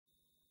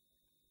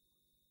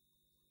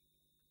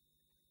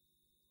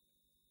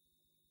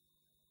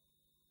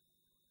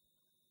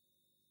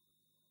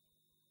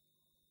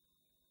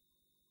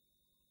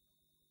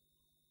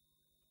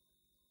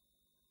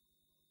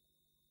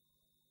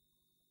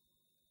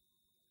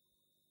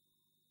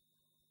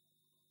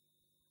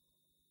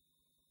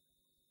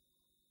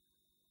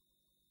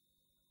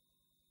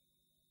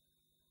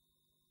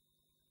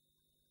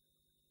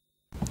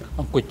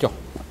អង្គុយចុះ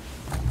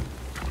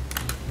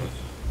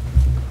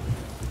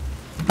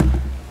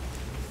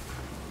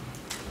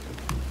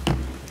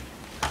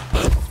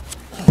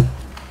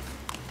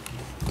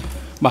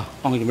បាទ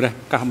អង្គជំរះ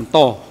កាសបន្ត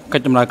កិ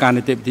ច្ចដំណើរការ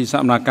នីតិវិធីស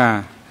កម្មភា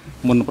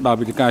ពមុនផ្ដល់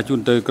វិធីការជូន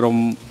ទៅក្រម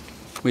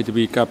មេធា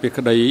វីការពារ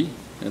ក្តី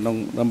ក្នុង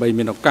ដើម្បី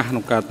មានឱកាសក្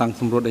នុងការតាំង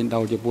សម្រួលដេញដោ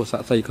លចំពោះសា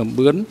ក្សីខំ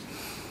បឿន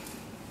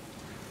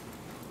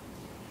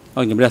អ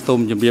ង្គជំរះសូម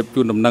ជម្រាប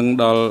ជូនដំណឹង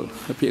ដល់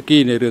ភាគី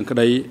នៃរឿងក្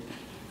តី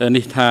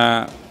នេះថា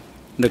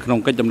នៅក្នុង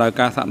កិច្ចដំណើរ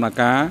ការសកម្ម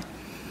ភាព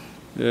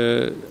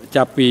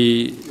ចាប់ពី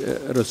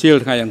រសៀល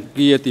ថ្ងៃអង្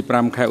គារទី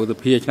5ខែឧស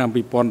ភាឆ្នាំ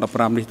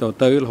2015នេះ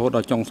ទៅរហូតដ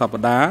ល់ចុងស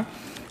ប្តាហ៍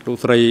លោក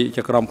ស្រីច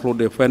ក្រម Claude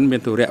Defense មា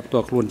នទុរៈផ្ទា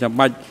ល់ខ្លួនចាំ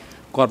បាច់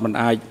គាត់មិន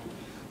អាច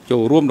ចូ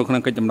លរួមនៅក្នុ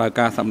ងកិច្ចដំណើរ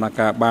ការសកម្ម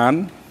ភាពបាន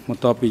ប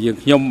ន្ទាប់ពីយើង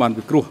ខ្ញុំបាន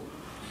ពិគ្រោះ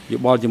យោ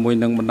បល់ជាមួយ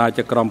នឹងបណ្ដា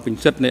ចក្រមពេញ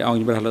សិទ្ធិនៃអង្គ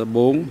ជំរះលើដំ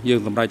បងយើង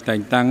សម្រេចតែង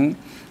តាំង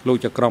លោក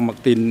ចក្រមម៉ា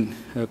ក់ទីន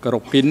ការ៉ុ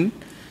កគីន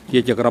ជា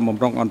ចក្រមបំ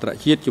រុងអន្តរ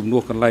ជាតិជំនួ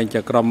សកន្លែងច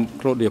ក្រម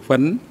Claude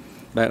Defense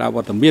ដែលអវ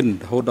ត្តមាន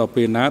រហូតដល់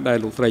ពេលណាដែល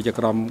លោកស្រីច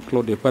ក្រម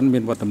Claude Defense មា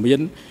នវត្តមាន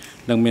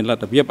និងមានល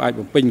ទ្ធភាពអាច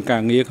បំពេញកា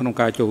រងារក្នុង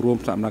ការចូលរួម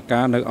សកម្មភា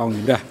ពនៅអង្គ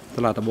ជំរះ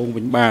សាលាដំបង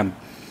វិញបាន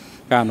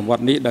ការអនុវត្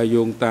តនេះដោយ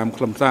យោងតាម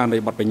ខ្លឹមសារនៃ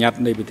បទបញ្ញត្តិ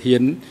នៃវិធា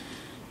ន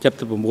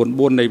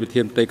79.4នៃវិ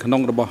ធានផ្ទៃក្នុ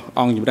ងរបស់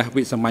អង្គជំរះ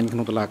វិសាមញ្ញក្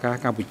នុងតុលាការ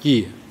កម្ពុជា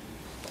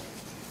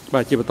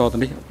បាទជាបន្តទៅ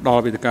នេះដ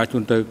ល់វេទិកាជូ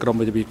នទៅក្រម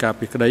វិទ្យាការ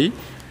ពីក្តី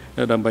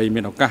ដើម្បី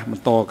មានឱកាសប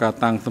ន្តការ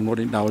តាំងសំណួរ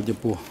ដេញដោលចំ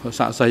ពោះ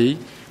សាក្សី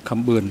ខំ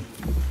បឿន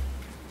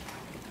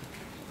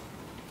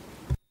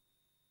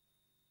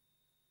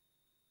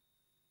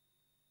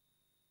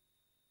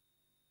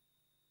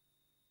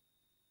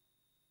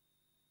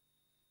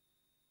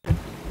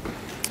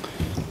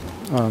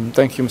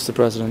Thank you, Mr.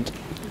 President.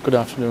 Good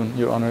afternoon,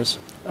 Your Honors.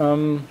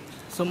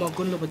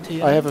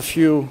 I have a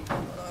few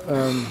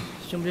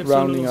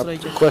rounding up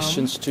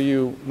questions to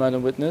you,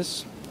 Madam Witness.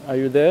 Are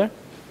you there?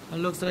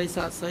 លោកស្រី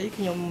សាក់សី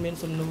ខ្ញុំមាន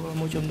សំណួរ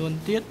មួយចំនួន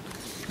ទៀត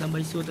ដើម្បី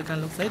សួរទៅកាន់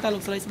លោកស្រីតើលោ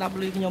កស្រីស្ដាប់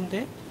ឮខ្ញុំ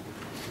ទេ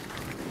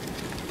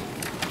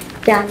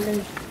ចា៎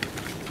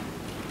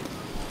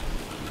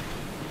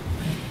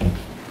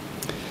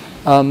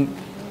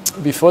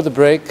Before the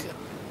break,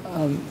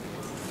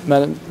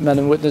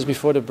 Madam Witness,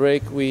 before the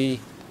break, we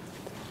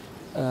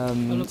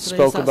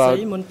spoke about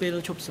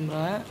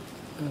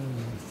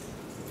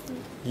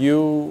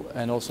you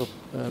and also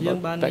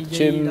Pak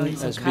Chim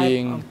as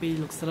being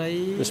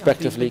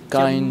respectively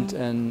kind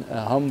and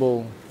humble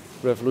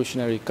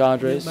revolutionary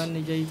cadres.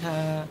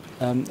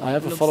 I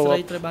have a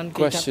follow-up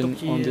question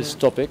on this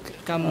topic.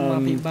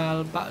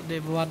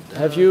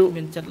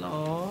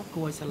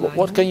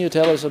 What can you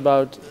tell us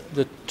about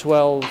the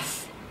 12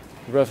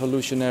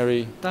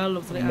 revolutionary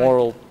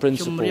moral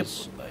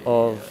principles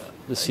of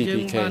the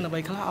CPK?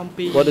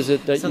 What is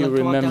it that you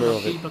remember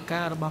of it?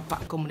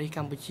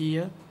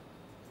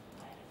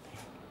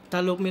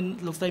 តើលោកមាន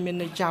លោកស្រីមាន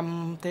នៅចាំ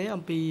ទេ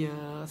អំពី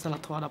សិល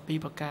ធម៌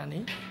12ប្រការ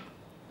នេះ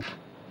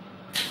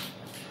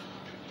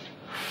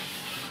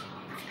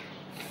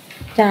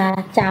ចា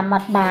ចាំអ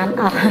ត់បាន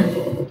អស់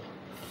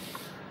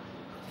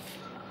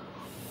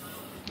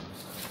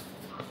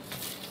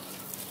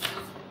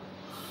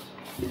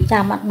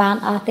ចាំអត់បាន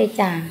អស់ទេ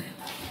ចា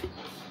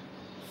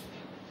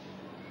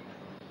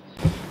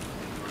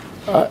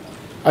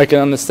I can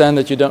understand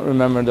that you don't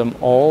remember them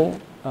all,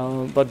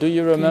 but do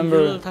you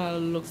remember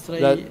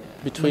that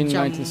between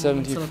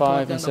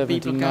 1975 and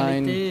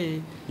 79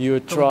 you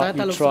tried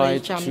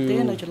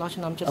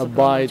to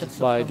abide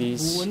by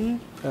these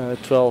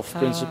 12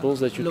 principles,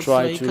 that you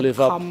tried to live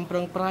up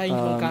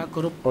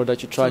or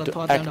that you tried to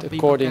act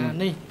according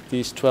to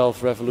these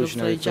 12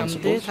 revolutionary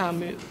principles?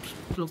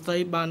 លោកស្រី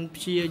បាន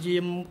ព្យាយា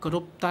មគោរ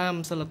ពតាម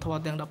សិលធម៌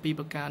ទាំង12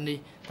ប្រការនេះ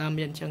តើ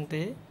មានអញ្ចឹង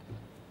ទេ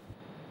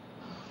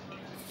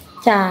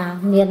ចា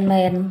មាន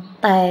មែន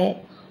តែ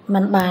มั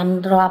นបាន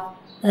រាប់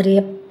រៀ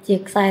បជា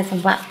ខ្សែស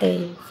ង្វាក់ទេ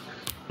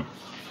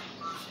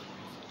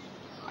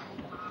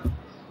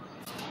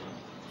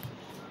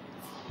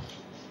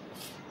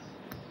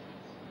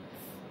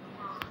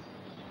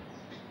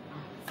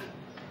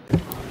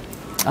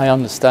I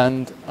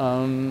understand.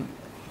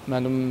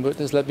 Madam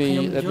Witness, let me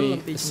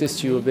assist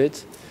you a bit.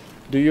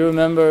 Do you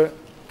remember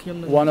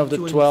one of the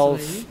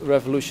 12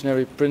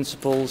 revolutionary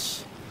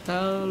principles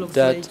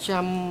that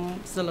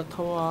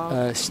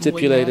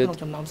stipulated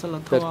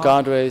that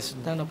cadres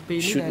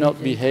should not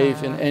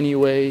behave in any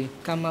way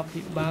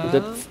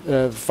that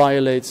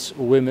violates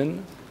women?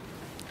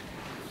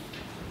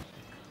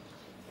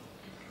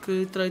 គឺ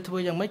ត្រូវធ្វើ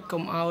យ៉ាងម៉េច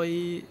កុំឲ្យ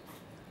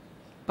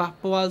ប៉ះ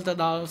ពាល់ទៅ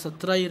ដល់ស្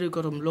ត្រីឬ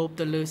ក៏រំលោភ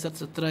ទៅលើសិទ្ធិ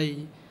ស្ត្រី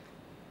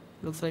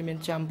លោកស្រីមាន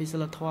ចាំពីសិ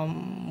លធម៌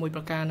មួយ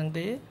ប្រការហ្នឹង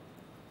ទេ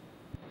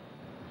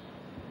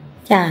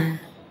ចា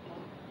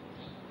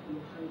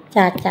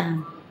ចា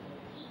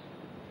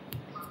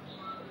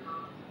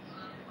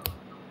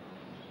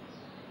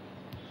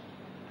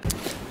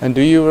And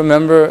do you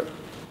remember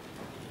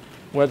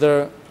whether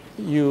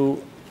you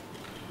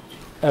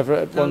ever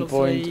at one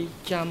point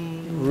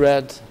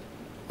read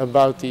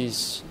about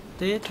these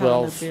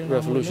 12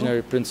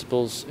 revolutionary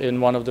principles in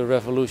one of the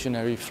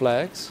revolutionary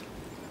flags?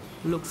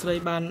 លោកស្រី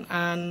បាន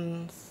អាន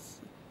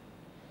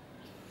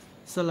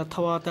សិលធ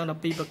ម៌ទាំង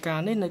12ប្រការ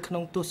នេះនៅក្នុ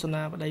ងទស្ស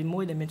នាបដីមួ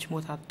យដែលមានឈ្មោះ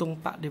ថាទង់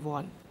បដិវ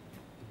ត្តន៍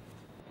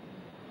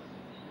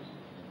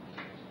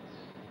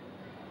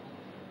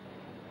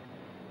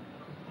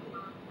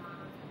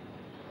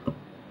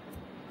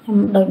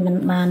ដូចមិន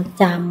បាន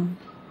ចាំ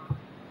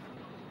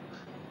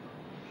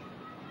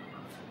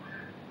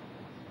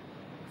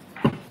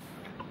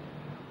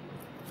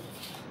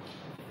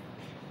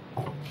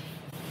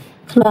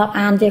ធ្លាប់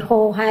អានជាហូ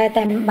រហែ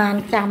តែមិនបាន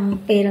ចាំ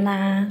ពេល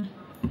ណា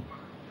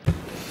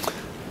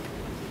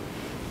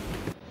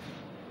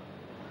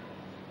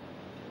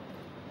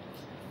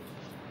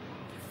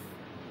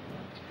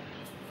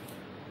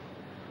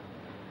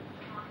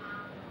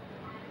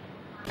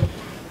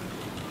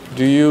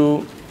Do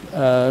you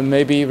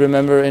maybe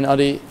remember in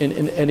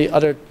any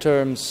other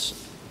terms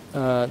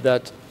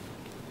that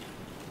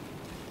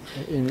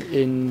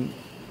in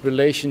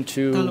relation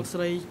to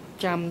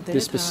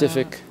this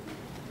specific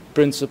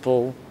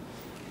principle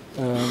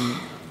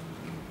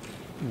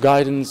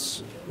guidance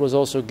was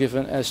also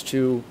given as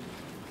to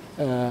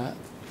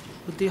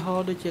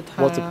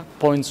what the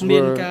points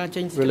were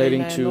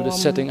relating to the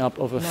setting up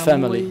of a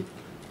family,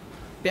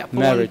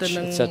 marriage,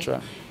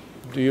 etc.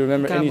 Do you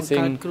remember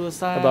anything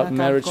about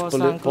marriage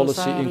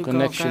policy in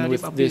connection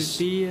with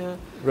this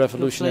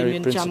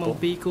revolutionary principle?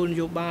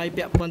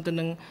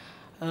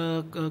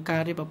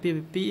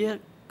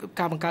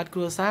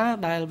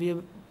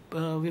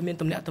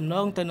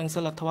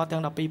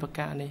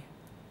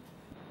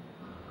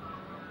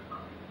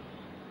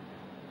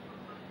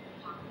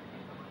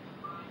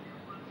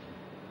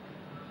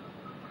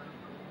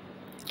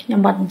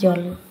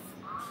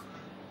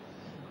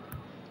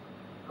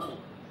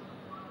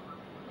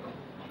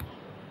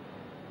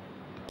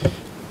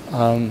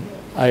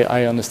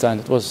 I understand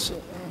it was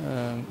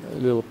a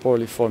little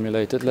poorly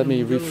formulated. Let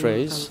me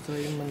rephrase.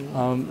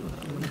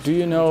 Do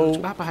you know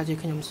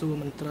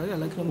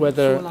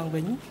whether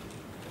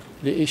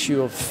the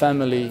issue of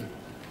family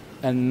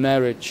and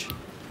marriage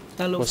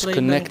was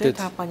connected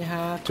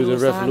to the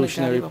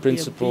revolutionary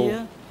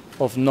principle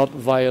of not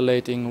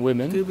violating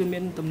women?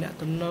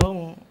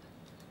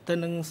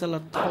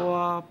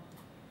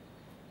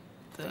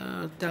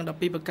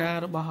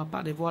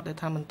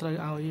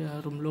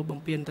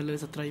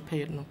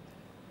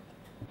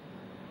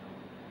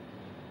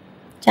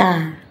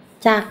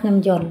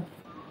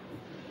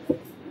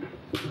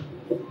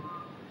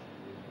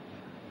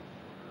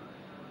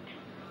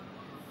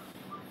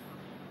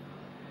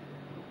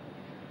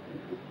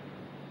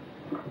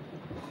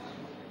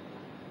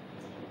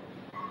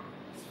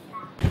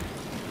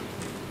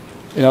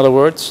 In other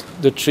words,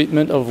 the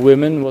treatment of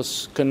women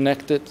was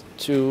connected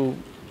to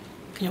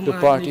the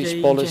party's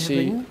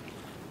policy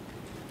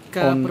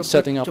on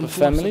setting up a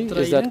family.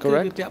 Is that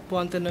correct?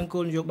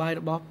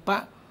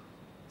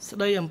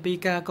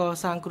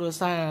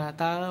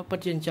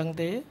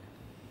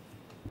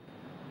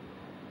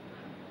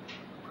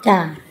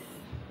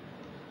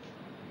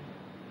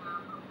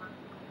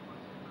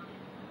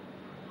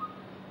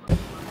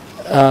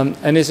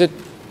 And is it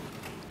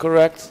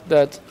correct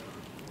that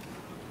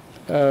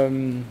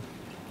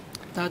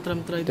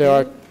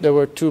there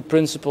were two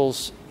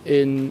principles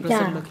in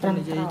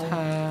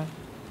that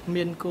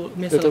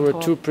there were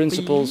two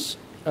principles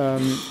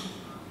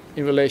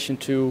in relation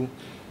to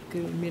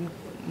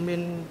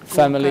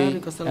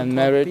family and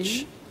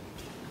marriage.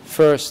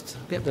 First,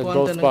 that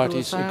both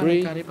parties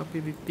agree,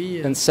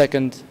 and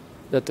second,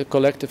 that the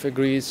collective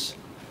agrees,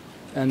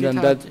 and then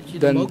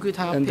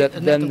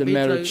the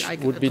marriage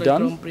would be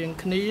done.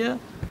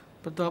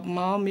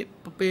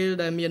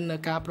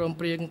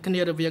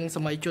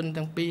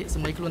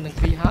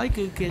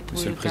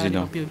 Monsieur le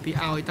Président.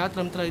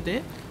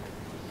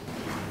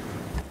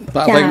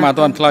 បាទវិញមកអត់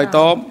ទាន់ឆ្លើយត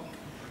ប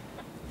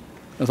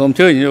សូមអញ្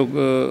ជើញយក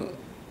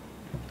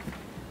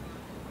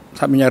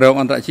ថាបញ្ញរង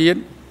អន្តរជាតិ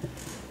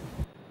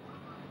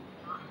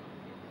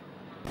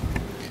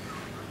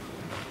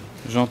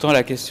J'entends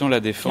la question de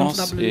la défense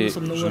et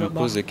je me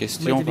pose des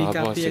questions par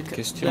rapport à cette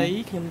question.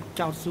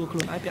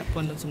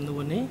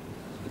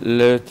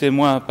 Le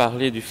témoin a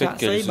parlé du fait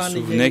qu'elle se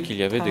souvenait qu'il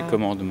y avait des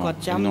commandements.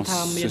 Elle ne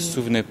se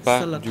souvenait pas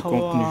du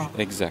contenu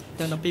exact.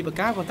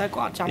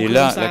 Et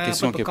là, la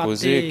question qui est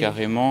posée est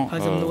carrément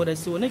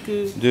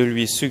de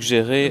lui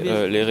suggérer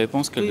les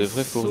réponses qu'elle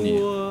devrait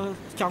fournir.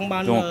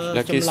 Donc,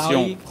 la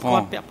question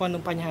prend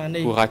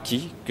pour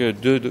acquis que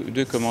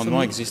deux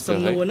commandements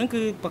existeraient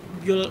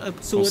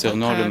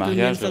concernant le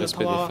mariage, le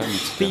respect des femmes,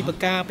 etc.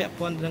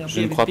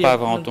 Je ne crois pas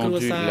avoir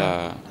entendu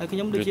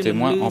le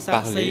témoin en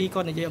parler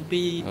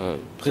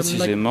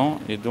précisément,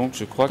 et donc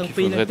je crois qu'il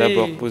faudrait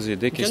d'abord poser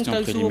des questions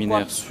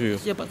préliminaires sur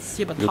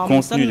le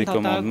contenu des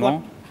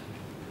commandements,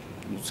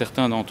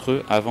 certains d'entre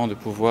eux, avant de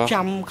pouvoir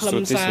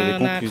sauter sur les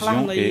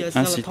conclusions et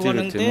inciter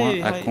le témoin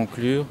à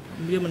conclure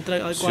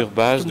sur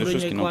base de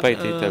choses qui n'ont pas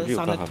été établies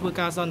auparavant. Je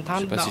ne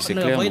sais pas si c'est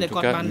clair, mais en tout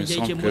cas, il me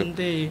semble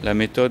que la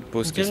méthode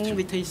pose question.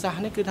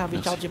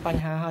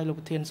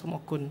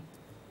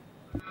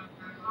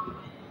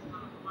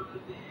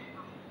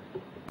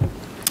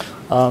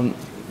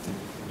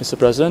 Mr.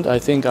 President, I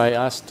think I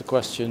asked the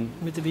question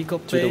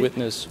to the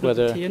witness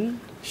whether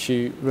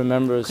she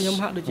remembers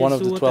one of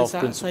the 12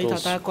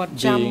 principles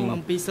being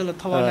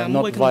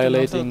not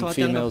violating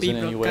females in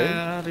any way.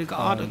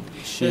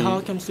 She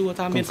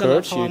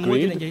concurred, she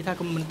agreed.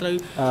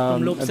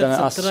 And then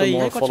I asked some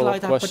more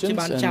follow-up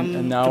questions,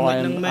 and now I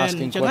am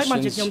asking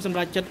questions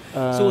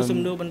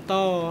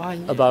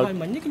about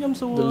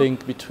the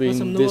link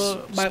between this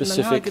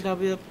specific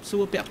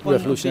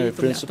revolutionary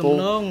principle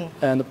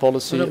and the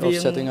policy of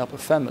setting up a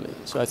family.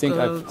 So I think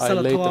I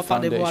laid the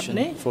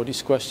foundation for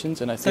these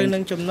questions, and I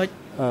think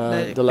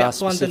the last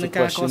specific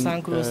question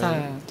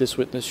this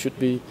witness should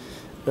be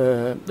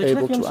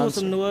able to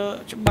answer.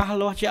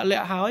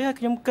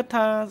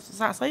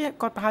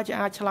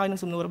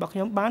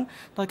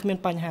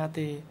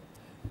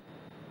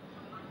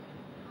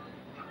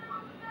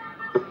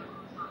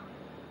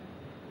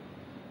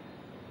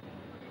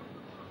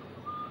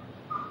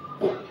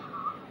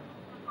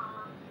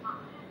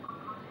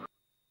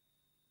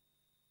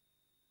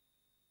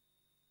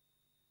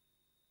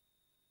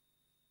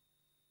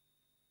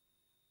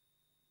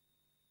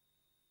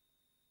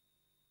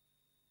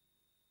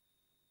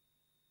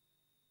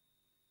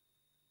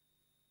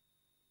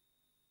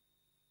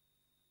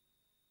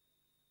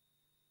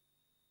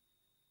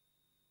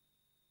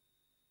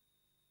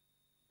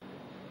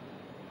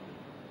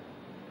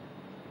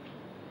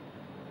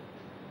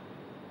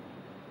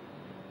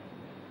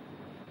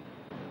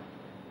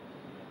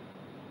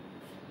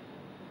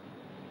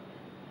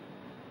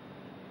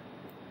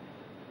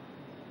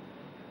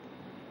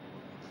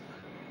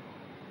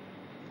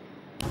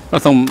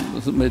 Xong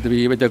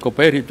vì bây giờ có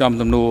bé thì trong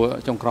tầm nô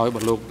trong khói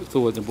bật lục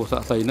xua trong bộ sạ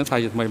xây nó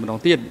thay mày mà đóng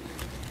tiết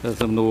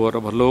tầm nô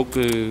rồi bật lục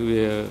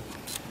về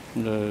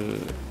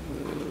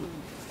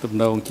tầm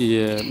nô chỉ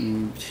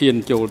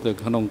hiên châu từ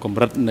khả năng cầm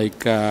rật này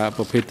cảป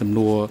ระเภทtầm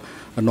nô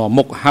nọ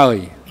mộc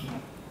hơi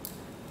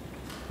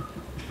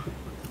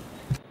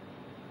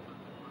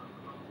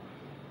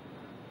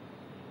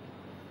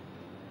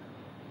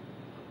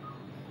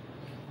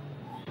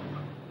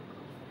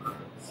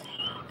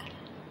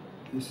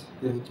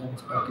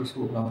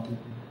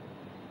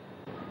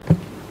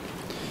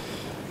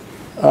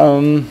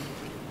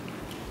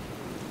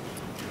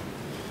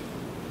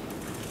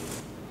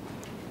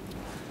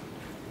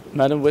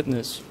Madam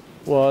Witness,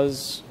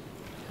 was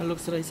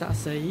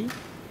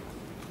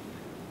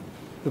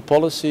the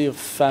policy of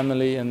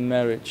family and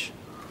marriage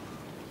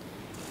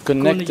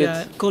connected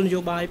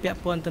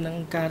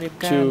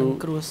to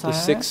the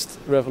sixth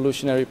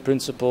revolutionary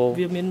principle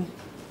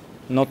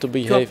not to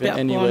behave in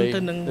any way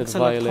that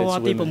violates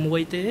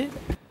women?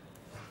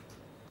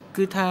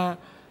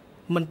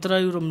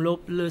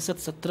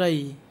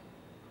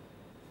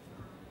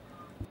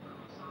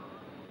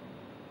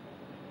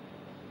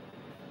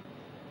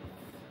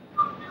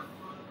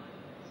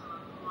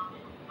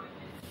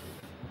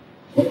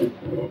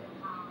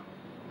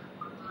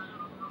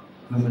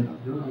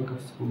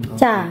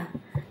 Chà,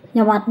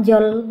 nhà mặt vô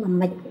là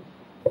mạch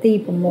ti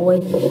của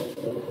môi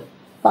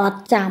bọt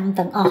chạm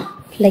tầng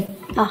lịch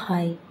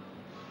hỏi.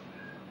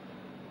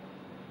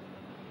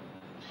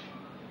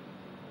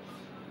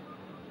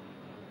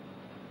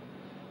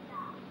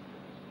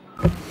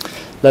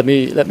 Let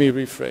me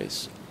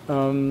rephrase.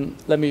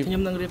 Let me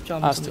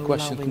ask the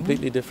question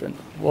completely different.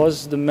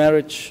 Was the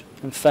marriage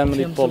and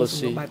family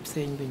policy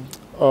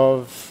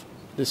of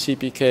the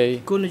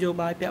CPK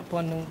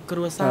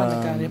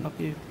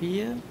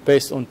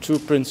based on two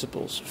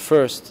principles?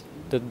 First,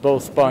 that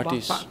both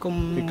parties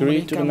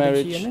agree to the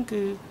marriage,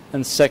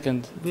 and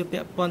second,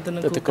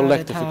 that the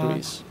collective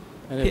agrees.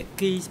 And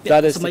if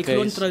that is the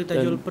case,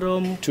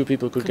 then two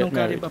people could get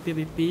married.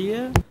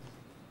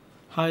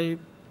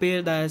 ពេ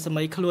លដែលស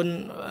ម័យខ្លួន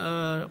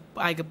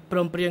ឯកព្រ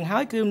មព្រៀងហើ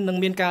យគឺនឹង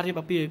មានការរៀប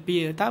អាពាហ៍ពិពា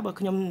ហ៍តើបើ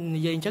ខ្ញុំ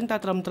និយាយអញ្ចឹងតើ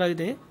ត្រឹមត្រូវ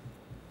ទេ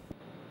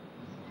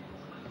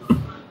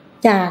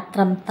ចាត្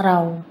រឹមត្រូ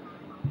វ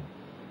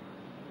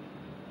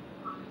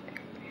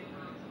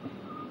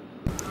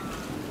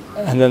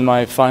And then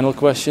my final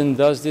question,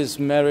 does this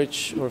marriage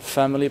or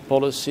family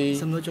policy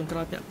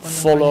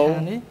follow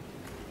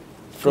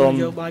from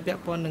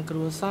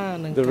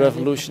the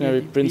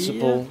revolutionary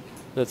principle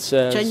that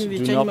says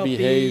do not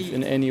behave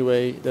in any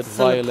way that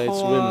violates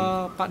women?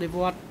 បដិវ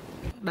ត្ត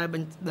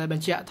ដែលប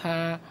ញ្ជាក់ថា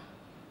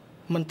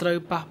មិនត្រូវ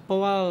ប៉ះ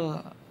ពាល់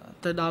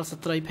ទៅដល់ស្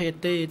ត្រីភេទ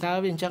ទេតើ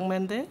វាអញ្ចឹងមែ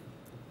នទេ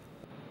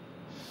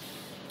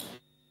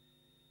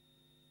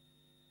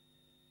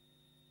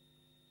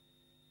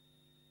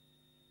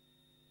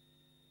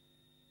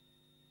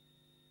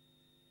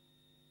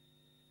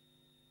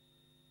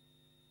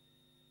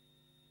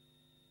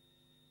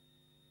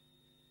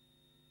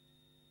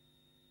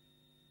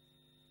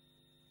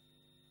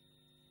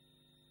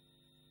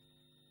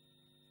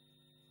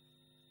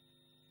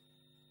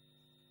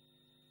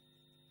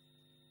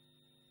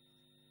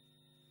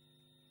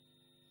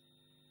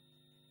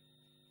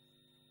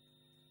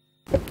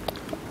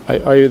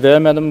Are you there,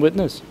 Madam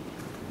Witness?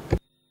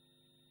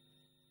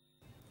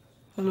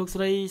 លោក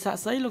ស្រីសាក់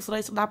សីលោកស្រី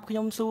ស្ដាប់ខ្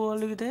ញុំសួ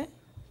រឮទេ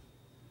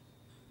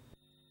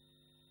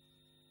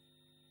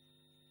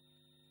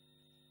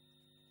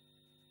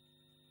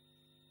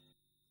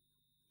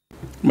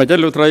មិនចឹង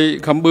លោកស្រី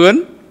ខំបឿន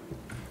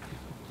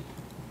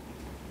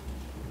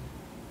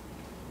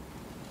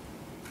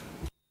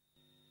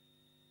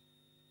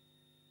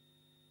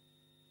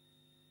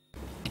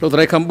លោកស្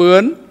រីខំបឿ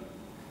ន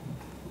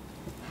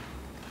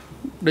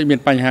ដូចមាន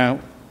បញ្ហា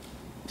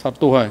សព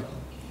ទោះហើយ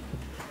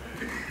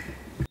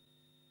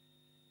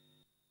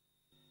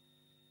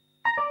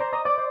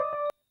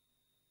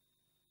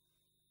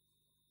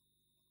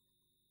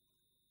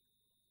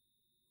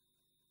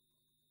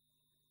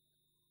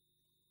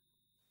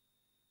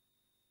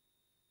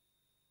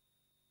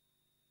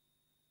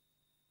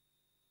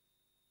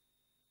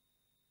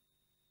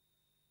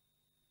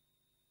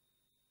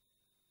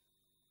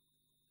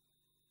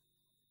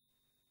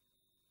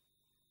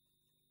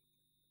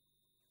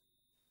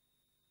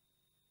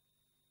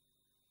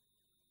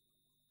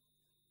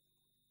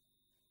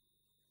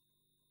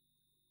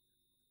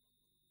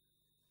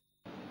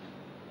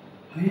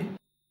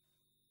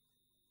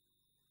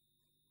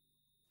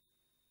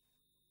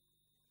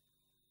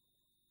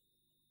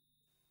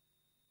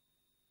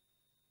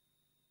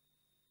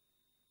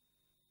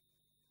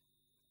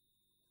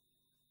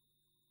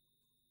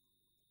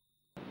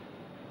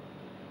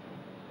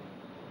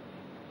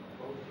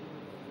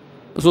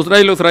សួស្តី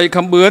លោកស្រី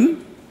ខំបឿន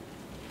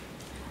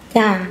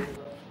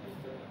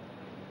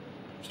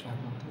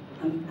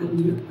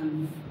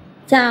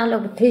ចាលោក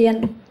ប្រធាន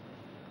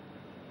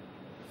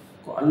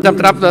ចាំ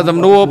ត្រាប់សំ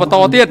ណួរបន្ត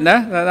ទៀតណា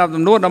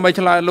សំណួរដើម្បី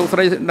ឆ្លើយលោកស្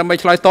រីដើម្បី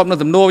ឆ្លើយតបនៅ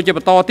សំណួរជាប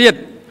ន្តទៀត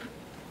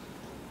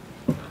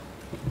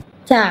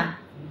ចា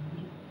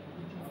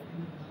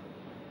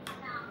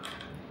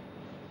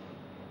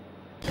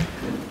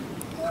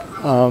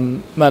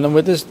Madam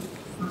Witness,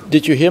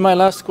 did you hear my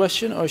last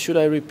question or should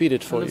I repeat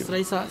it for you?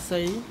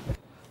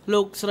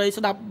 លោកស្រី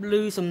ស្ដាប់ឮ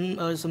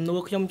សំណួរ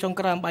ខ្ញុំចុង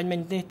ក្រោយបាញ់មិញ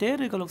នេះទេ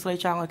ឬក៏លោកស្រី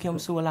ចង់ឲ្យខ្ញុំ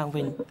សួរឡើង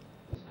វិញ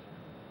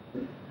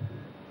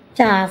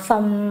ចាសូ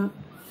ម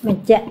ប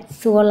ញ្ជាក់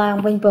សួរឡើង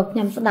វិញព្រោះខ្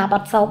ញុំស្ដាប់អ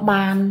ត់សូវ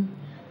បាន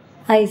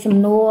ហើយសំ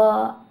ណួរ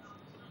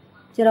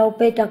ជ្រៅ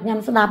ពេកតែខ្ញុំ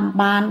ស្ដាប់មិន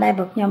បានដែរ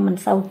ព្រោះខ្ញុំមិន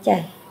សូវ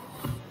ចេះ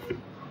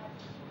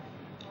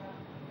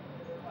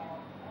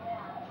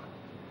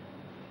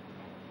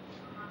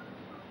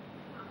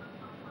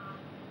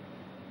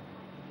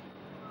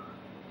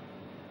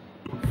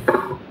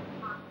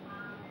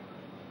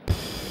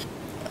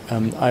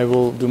I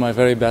will do my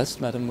very best,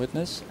 Madam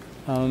Witness.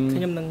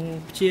 ខ្ញុំនឹង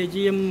ព្យា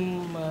យាម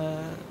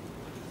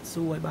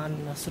សួរឲ្យបាន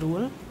ស្រួ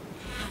ល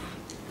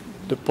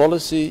The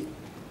policy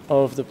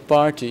of the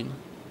party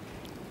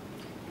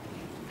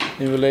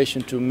in relation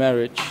to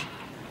marriage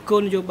គោ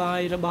លនយោបាយ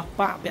របស់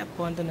បកពាក់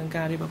ព័ន្ធទៅនឹង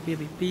ការរៀបអាពាហ៍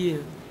ពិពាហ៍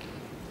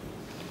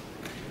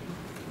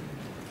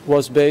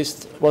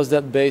was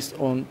that based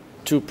on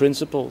two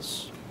principles.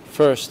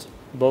 First,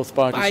 both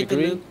parties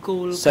agree.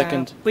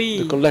 Second,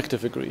 the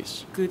collective agrees.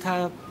 គឺថា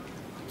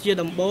ជា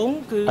ដំបូង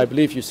គឺ I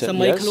believe you said ស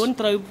ម័យ yes. ខ្លួន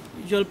ត្រូវ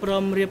យល់ព្រ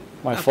មរៀប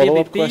My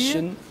follow-up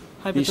question,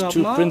 these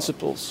two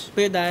principles,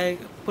 ពេលដែល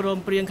ព្រម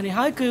ព្រៀងគ្នា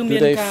ហើយគឺមា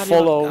នការរៀ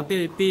បអាពា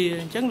ហ៍ពិពាហ៍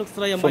អញ្ចឹងលោក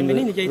ស្រីអំបញ្ញ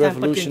នេះនិយាយថា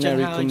ពិតជាអញ្ចឹង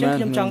ហើយអញ្ចឹង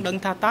ខ្ញុំចង់ដឹង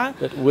ថាតើ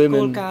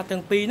គោលការណ៍ទាំ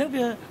ងពីរហ្នឹង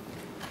វា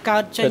កើ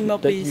តចេញមក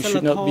ពីសិល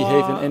ធម៌ that you should not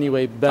behave in any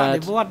way bad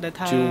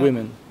to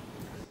women.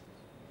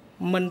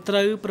 មិនត្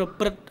រូវប្រ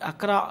ព្រឹត្តអា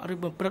ក្រក់ឬ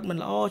ប្រព្រឹត្តមិន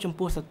ល្អចំ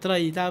ពោះស្ត្រី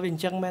តើវាអ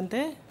ញ្ចឹងមែន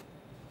ទេ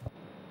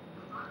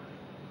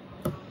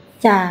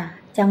ចា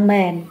ចឹង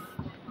មែន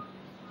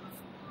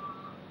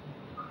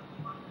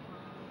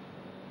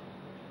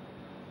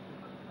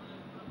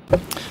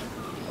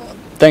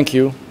Thank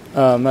you,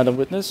 Madam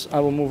Witness. I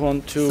will move on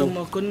to សូម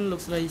អរគុណលោ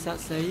កស្រីសា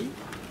ក់សី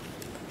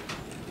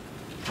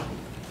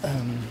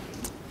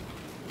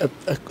a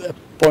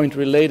point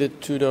related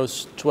to those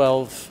 12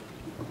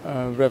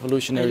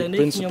 revolutionary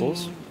principles.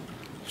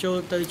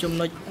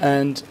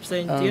 And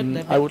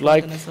I would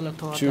like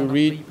to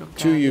read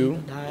to you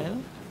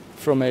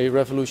from a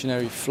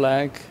revolutionary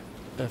flag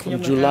from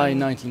July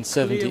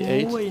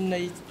 1978.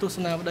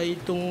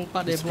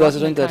 It's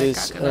President, that is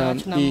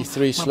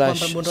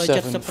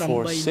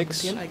E3/746,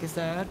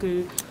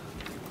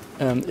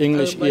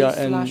 English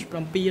ERN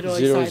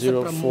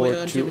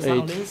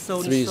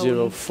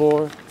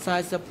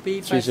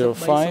 00428304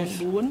 305,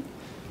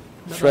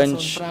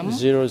 French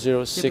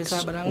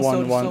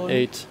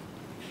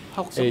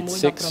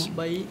 0061186,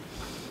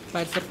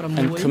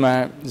 and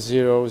Khmer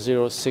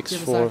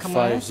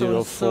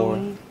 0064504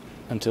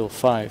 until 5.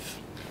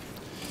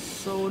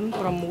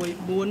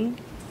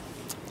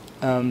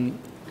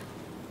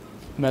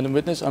 Madam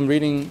Witness, I'm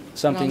reading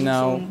something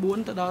now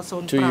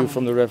to you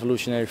from the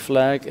revolutionary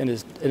flag, and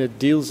it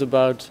deals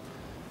about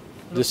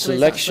the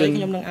selection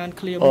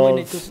of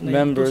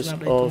members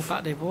of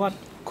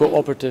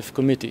cooperative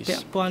committees.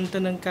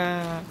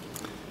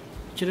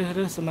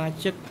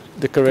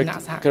 The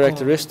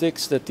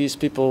characteristics that these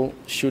people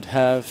should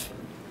have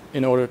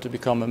in order to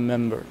become a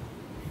member.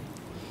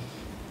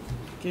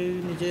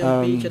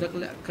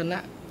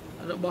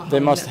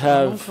 They must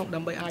have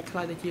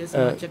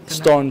a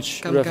staunch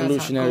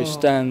revolutionary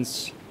stance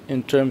in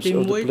terms of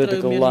the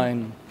political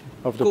line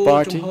of the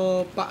party.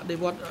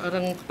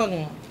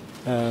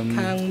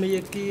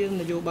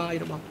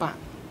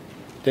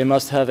 They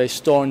must have a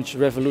staunch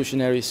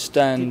revolutionary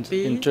stand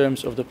in terms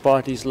of the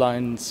party's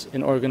lines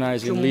in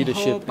organizing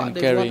leadership and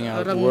carrying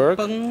out work.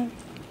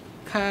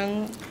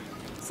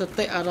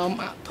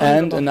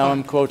 And now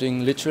I'm quoting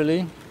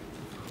literally,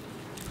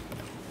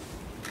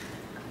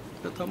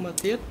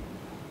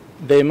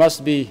 they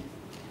must be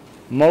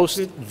most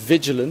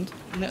vigilant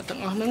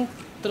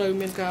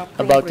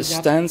about the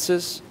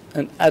stances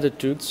and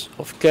attitudes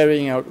of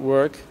carrying out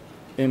work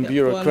in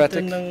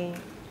bureaucratic,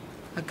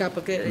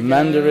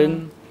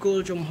 Mandarin,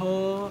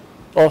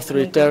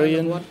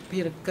 authoritarian,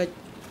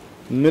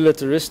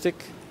 militaristic,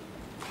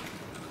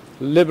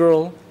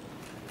 liberal,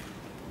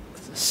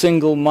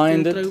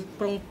 single-minded,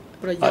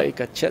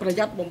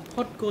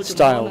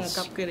 styles.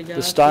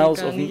 The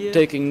styles of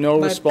taking no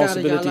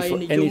responsibility for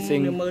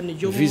anything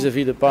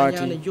vis-à-vis the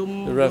party,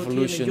 the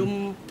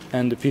revolution,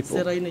 and the people.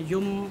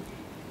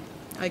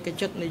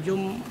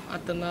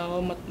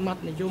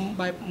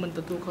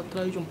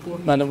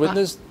 Madam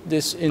Witness,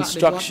 this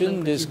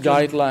instruction, this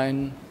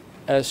guideline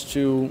as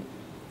to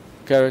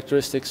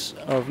characteristics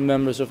of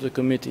members of the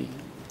committee,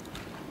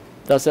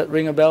 does that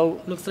ring a bell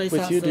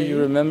with you? Do you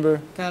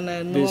remember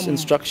this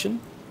instruction?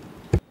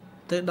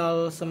 ទៅដ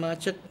ល់សមា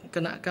ជិកគ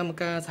ណៈកម្ម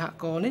ការសហ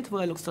គមន៍នេះធ្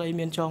វើឲ្យលោកស្រី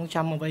មានចង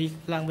ចាំអ្វី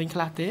ឡើងវិញខ្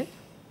លះទេ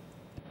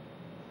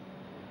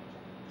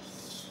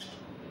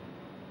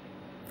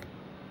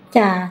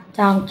ចា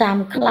ចងចាំ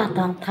ខ្លះ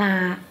ត្រង់ថា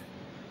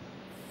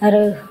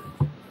ឬ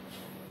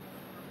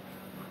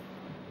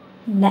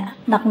អ្នក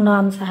ដឹក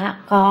នាំសហ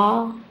គម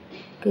ន៍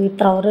គឺ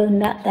ត្រូវរើស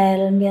អ្នកដែល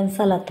មាន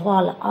សិលធម៌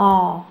ល្អ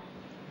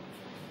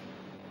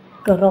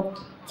គោរព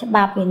ច្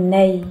បាប់វិ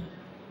ន័យ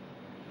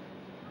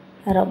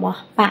រប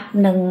ស់បក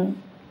និង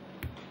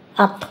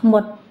អត់ធ្ម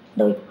ត់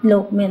ដោយលោ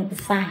កមានប្រ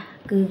សាសន៍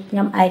គឺខ្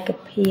ញុំឯក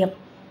ភាព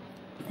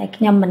តែ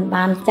ខ្ញុំមិន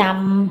បានចាំ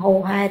ហូរ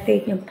ហែទេ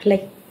ខ្ញុំភ្លេ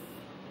ច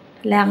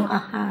ឡើងអ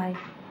ស់ហើយ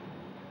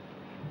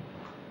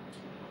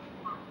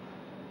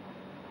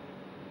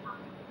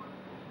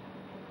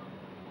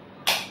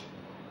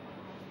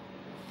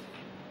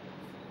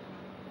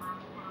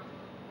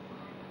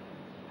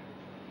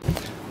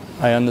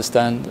I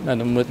understand,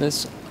 Madam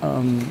Witness.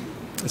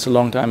 It's a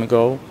long time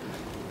ago.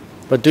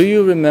 But do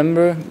you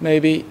remember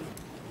maybe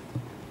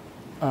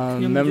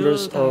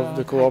members of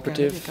the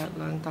cooperative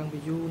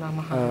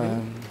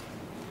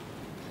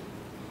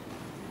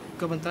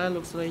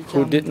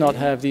who did not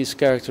have these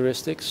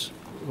characteristics,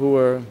 who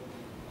were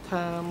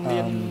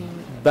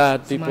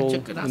bad people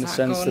in the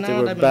sense that they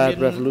were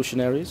bad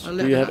revolutionaries?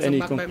 Do you have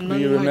any? Do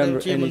you remember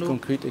any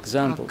concrete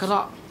examples?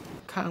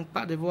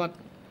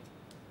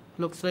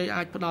 លោកស្រី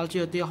អាចផ្ដល់ជា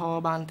ឧទាហរ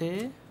ណ៍បានទេ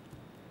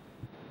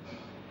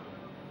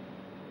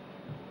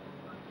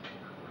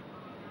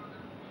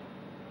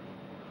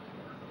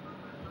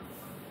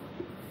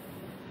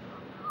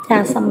ចា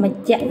សសម្បញ្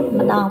ជាក់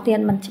ម្ដងទៀត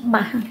មិនច្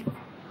បាស់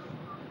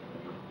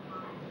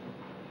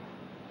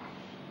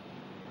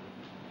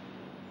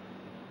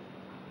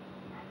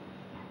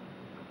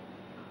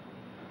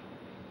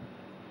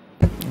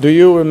Do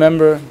you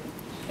remember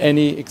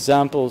any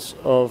examples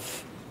of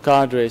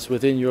cadres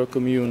within your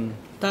commune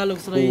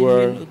who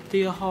were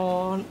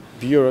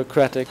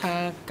bureaucratic,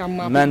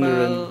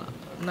 Mandarin,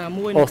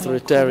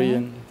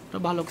 authoritarian,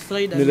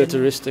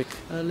 militaristic,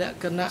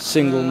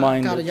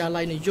 single-minded?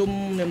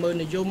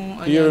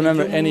 Do you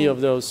remember any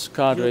of those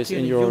cadres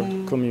in your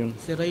commune?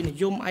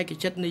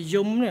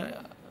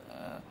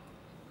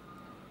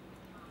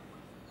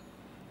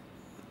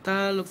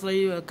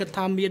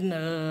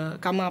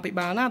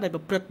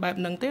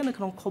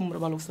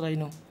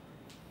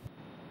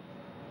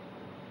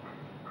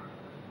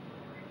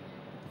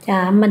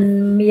 Chả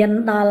mình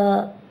miền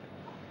đó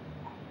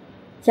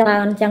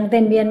chả chẳng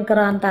tên miền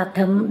còn ta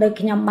thấm được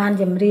nhầm ban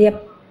chấm riệp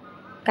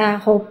ca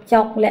hộp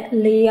chọc lẹ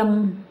liêm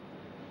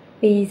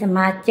vì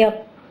mà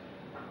chập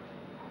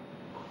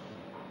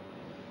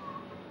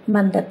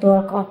mình ta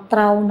tua có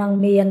trâu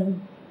năng miền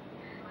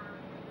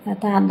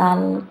ta đã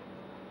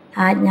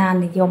ai nhà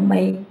thì dùng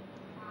mấy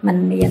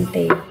mình miền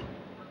tì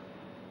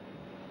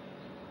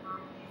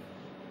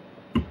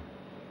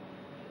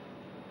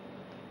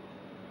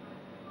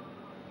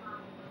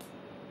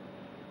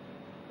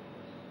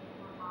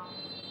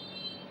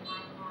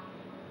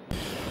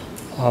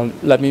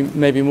Let me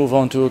maybe move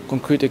on to a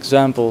concrete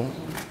example,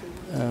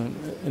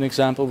 an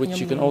example which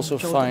you can also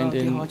find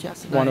in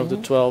one of the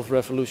 12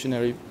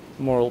 revolutionary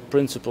moral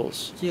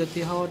principles,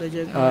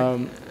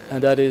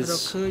 and that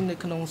is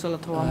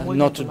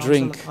not to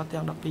drink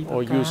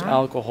or use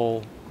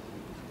alcohol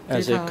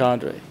as a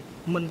cadre.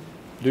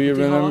 Do you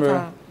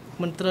remember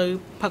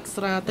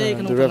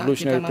the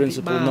revolutionary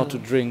principle not to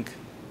drink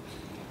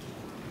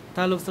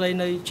in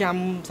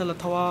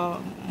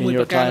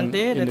your time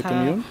in the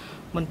commune?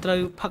 មិនត្រូវ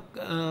ផឹក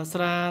ស្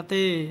រា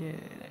ទេ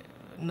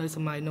នៅស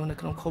ម័យនោះនៅ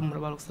ក្នុងឃុំរ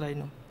បស់លោកស្រី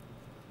នោះ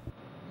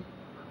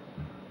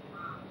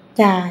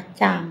ចា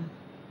ចាំ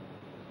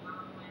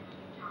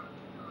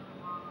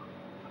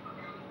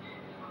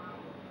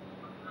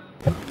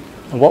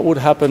What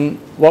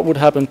would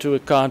happen to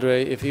a cadre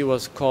if he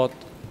was caught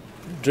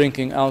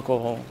drinking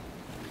alcohol?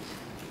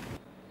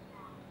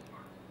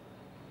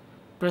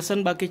 ប្រសិន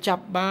បើគេចា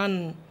ប់បាន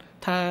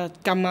ថា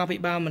កម្មាភិ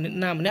បាល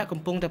ម្នាក់កំ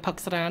ពុងតែផឹក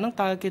ស្រាហ្នឹង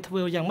តើគេធ្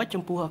វើយ៉ាងម៉េច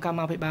ចំពោះកម្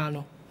មាភិបាល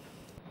នោះ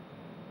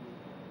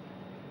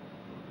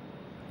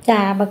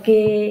ចាបើ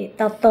គេ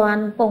តត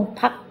ន់ពង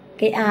ផឹក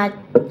គេអាច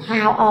ហៅ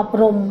អប់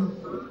រំ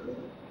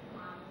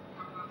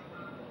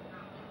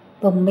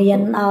ผมเมีย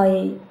นเอา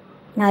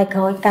ไงค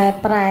อยแก่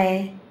แปร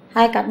ใ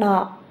ห้กระดอ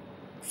ก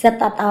เสร็จ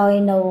ตัดเอา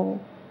หนู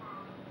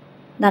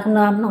ดัก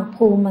น้ำน้อง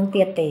ภูมิมังเ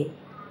ตียติ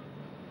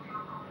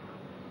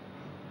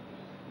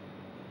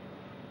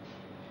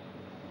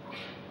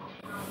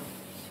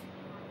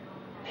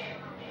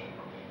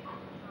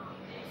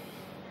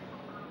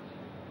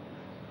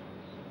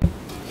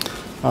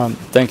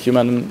Thank you,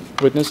 Madam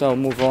Witness. I'll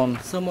move on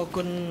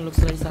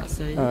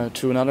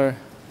to another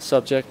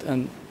subject, and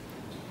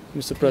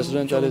Mr.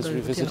 President, that is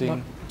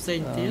revisiting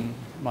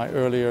my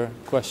earlier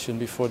question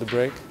before the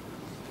break.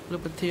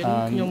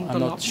 I'm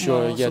not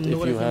sure yet if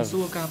you have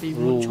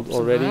ruled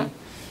already.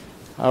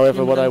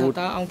 However, what I would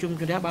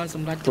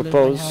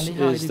propose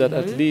is that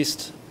at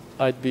least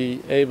I'd be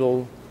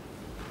able,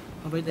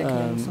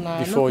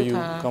 before you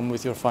come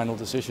with your final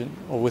decision,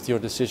 or with your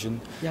decision,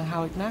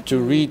 to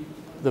read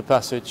the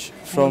passage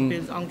from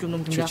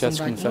Chuchet's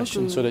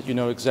confession so that you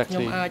know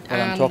exactly what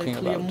I'm talking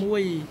about.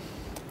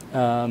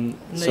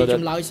 So that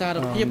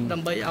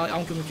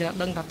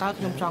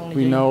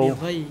we know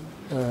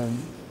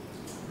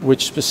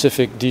which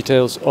specific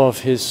details of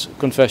his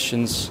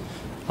confessions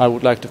I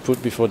would like to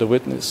put before the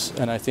witness.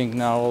 And I think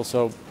now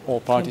also all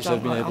parties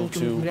have been able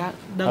to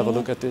have a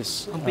look at this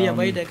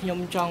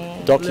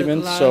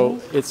document. So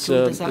it's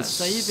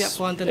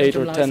 8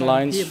 or 10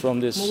 lines from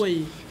this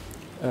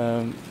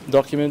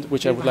document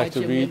which I would like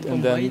to read,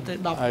 and then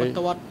I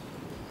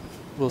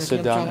will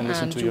sit down and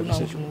listen to your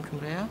decision.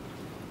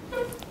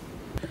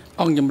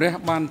 អង្គជំរះ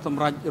បានស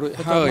ម្រេចរួច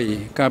ហើយ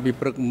កាលពី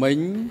ព្រឹកមិញ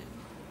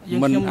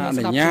មិនអ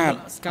នុញ្ញាត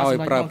ឲ្យ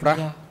ប្រើប្រាស់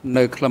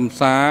នៅខ្លឹម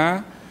សារ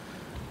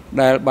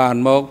ដែលបាន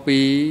មកពី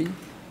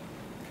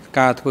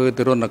ការធ្វើទ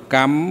រណក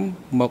ម្ម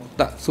មក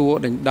តាក់សួរ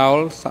ដេញដោល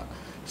ស័ក្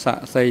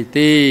តិសិទ្ធិ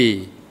ទេ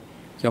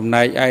ចំ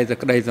ណែកឯសេច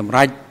ក្តីសម្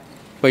រេច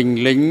ពេញ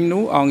លេញ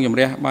នោះអង្គជំ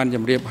រះបានជ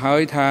ម្រាបហើ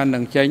យថានឹ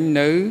ងចេញ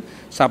នៅ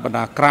សប្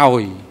តាហ៍ក្រោ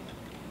យ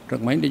ព្រឹ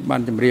កមិញដូចបា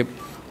នជម្រាប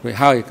រួច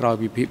ហើយក្រោយ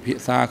ពីពិភា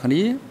ក្សាគ្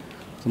នា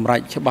សម្រេច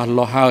ច្បាស់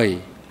លាស់ហើយ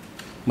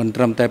មិន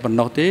ត្រឹមតែប៉ុណ្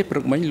ណោះទេព្រឹ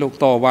កមិញលោក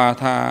តវ៉ា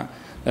ថា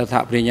សហ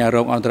ប្រញ្ញារ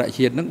ងអន្តរ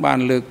ជាតិនឹងបាន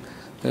លើក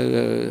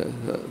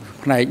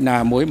ផ្នែកណា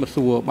មួយមក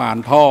សួរបាន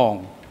ផង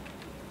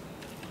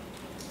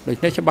ដូ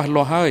ច្នេះច្បាស់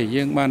លាស់ហើយ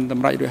យើងបានស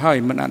ម្រេចរួចហើយ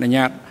មិនអនុញ្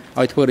ញាត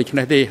ឲ្យធ្វើដូច្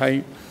នេះទេហើយ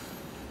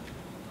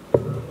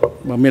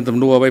បើមានសំ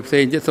ណួរអ្វីផ្សេ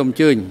ងទៀតសូមអញ្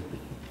ជើញ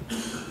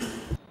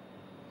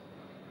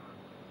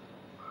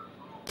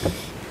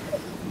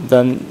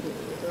Then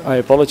I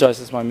apologize,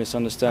 it's my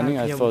misunderstanding.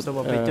 I thought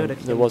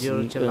there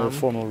wasn't a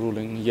formal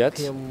ruling yet.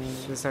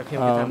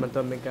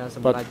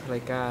 But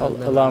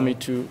allow me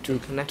to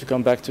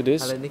come back to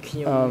this.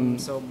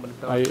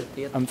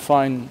 I'm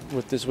fine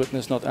with this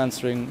witness not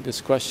answering this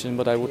question,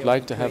 but I would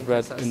like to have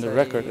read in the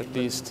record at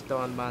least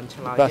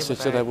the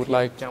passage that I would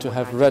like to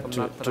have read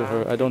to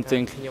her. I don't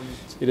think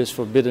it is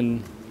forbidden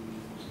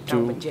to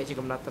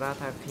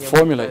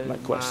formulate my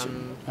question.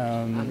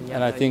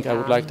 And I think I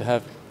would like to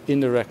have in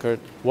the record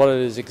what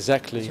it is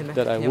exactly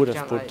that I would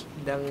have put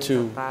to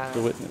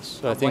the witness.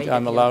 So I think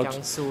I'm allowed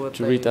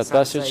to read that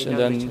passage, and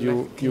then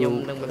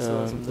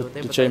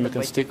the chamber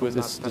can stick with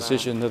its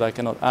decision that I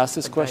cannot ask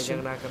this question.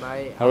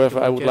 However,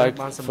 I would like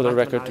for the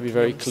record to be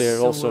very clear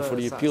also for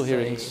the appeal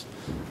hearings,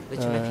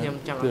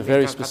 the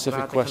very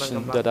specific question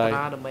that I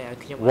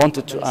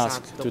wanted to ask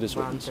to this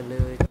witness.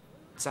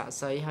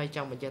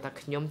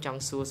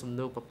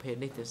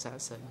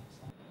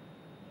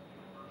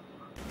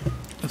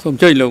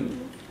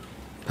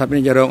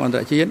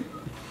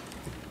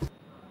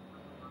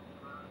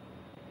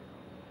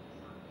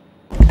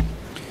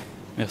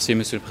 Merci,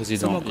 Monsieur le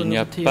Président. Il n'y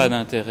a pas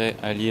d'intérêt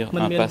à lire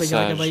un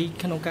passage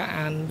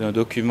d'un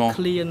document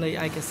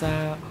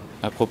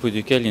à propos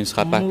duquel il ne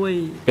sera pas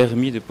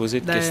permis de poser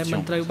de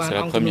questions. C'est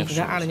la première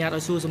chose.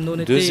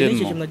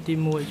 Deuxièmement,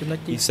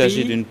 il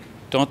s'agit d'une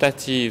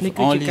tentative,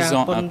 en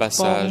lisant un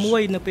passage,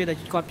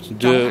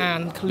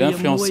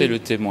 d'influencer le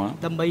témoin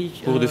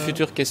pour de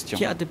futures questions.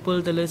 Je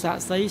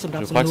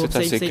crois que c'est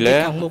assez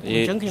clair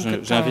et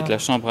j'invite la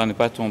Chambre à ne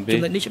pas tomber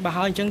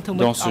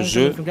dans ce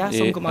jeu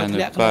et à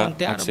ne pas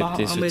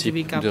accepter ce type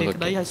de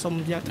requête. Merci.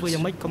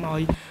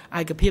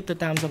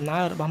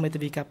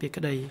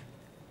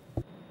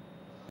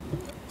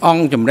 អ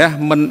ង្គជំរះ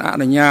មិនអ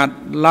នុញ្ញាត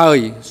ឡើយ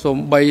សូ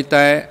ម្បី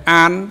តែ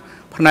អាន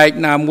ផ្នែក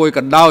ណាមួយ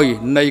ក៏ដោយ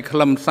នៃខ្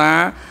លឹមសារ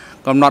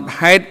កំណត់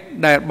ហេតុ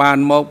ដែលបាន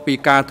មកពី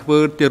ការធ្វើ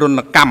ទារុណ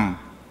កម្ម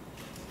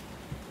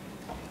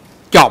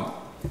ចប់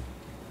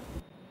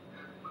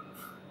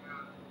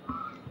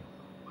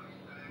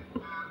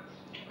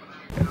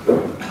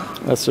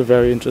That's a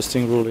very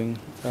interesting ruling.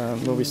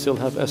 But we still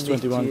have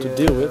S21 to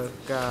deal with,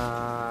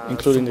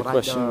 including the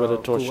question whether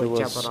torture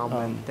was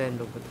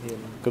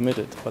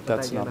committed, but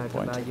that's not the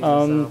point.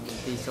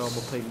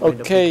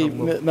 Okay,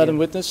 Madam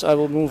Witness, I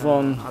will move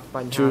on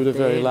to the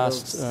very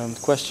last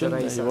question.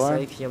 There you are.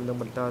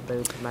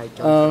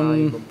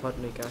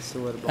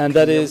 And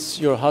that is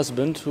your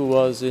husband, who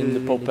was in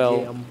the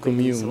Boeun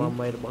commune.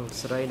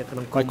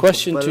 My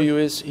question to you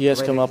is, he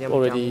has come up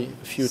already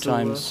a few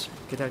times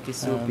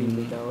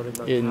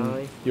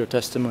in your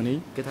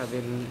testimony.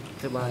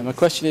 My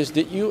question is,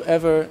 did you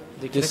ever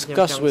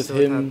discuss with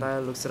him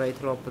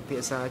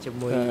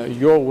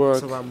your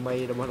work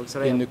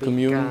in the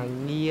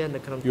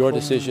KHOEM, your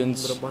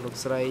decisions,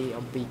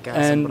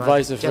 and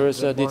vice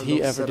versa? Did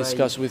he ever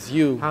discuss with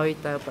you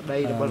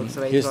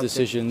his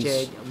decisions,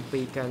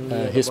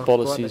 his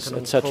policies,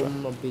 etc.?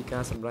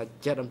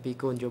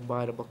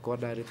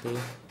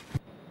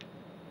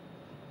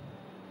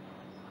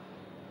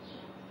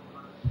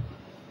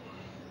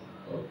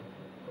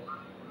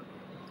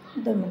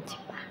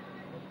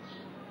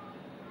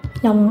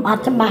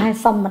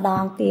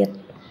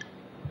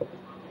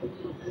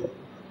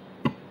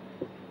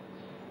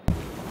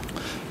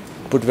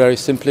 Put very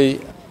simply,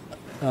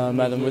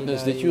 Madam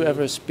Witness, did you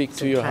ever speak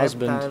to your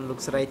husband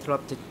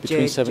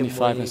between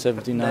 75 and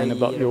 79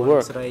 about your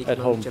work at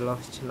home?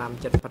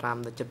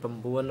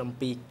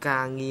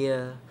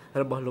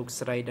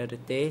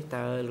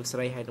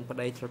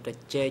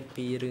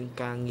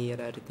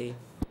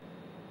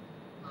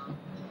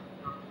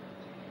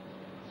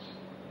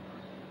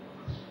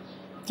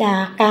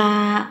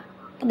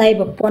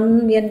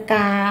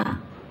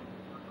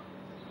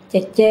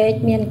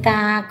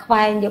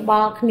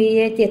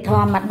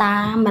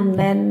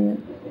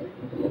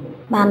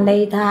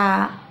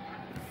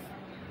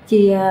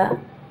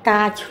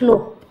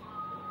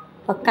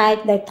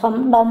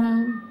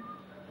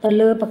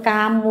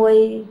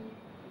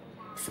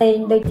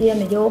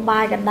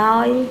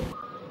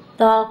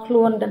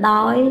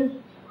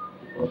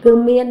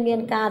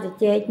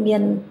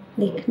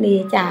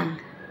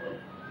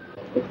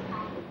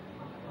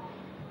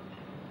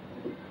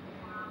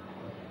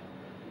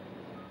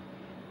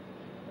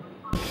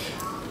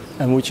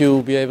 And would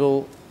you be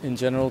able, in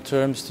general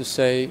terms, to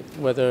say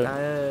whether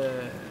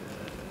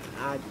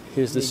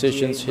his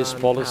decisions, his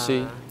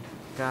policy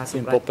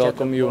in Popel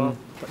KHOEM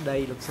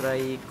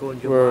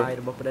were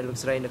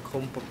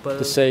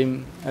the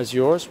same as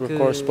yours, were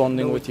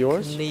corresponding with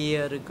yours?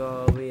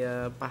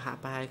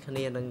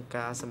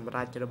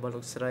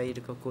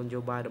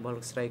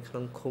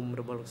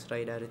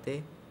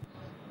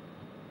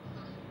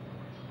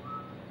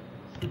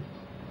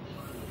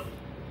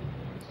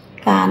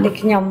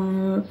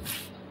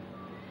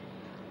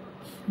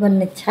 When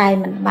the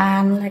child man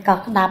ban, like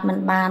a dab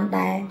man ban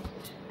there,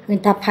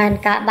 when the pan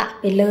cat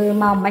that below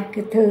my make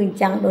a turn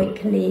junk do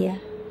clear.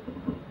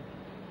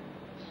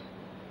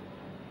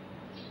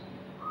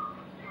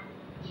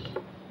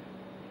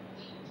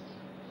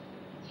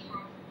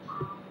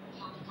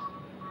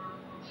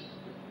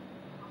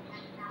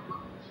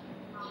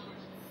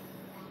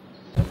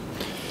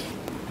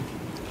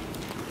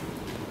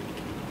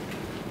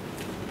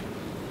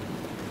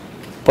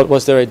 But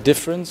was there a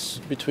difference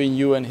between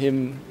you and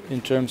him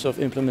in terms of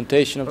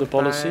implementation of the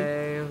policy?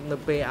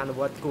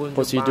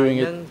 Was he doing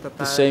it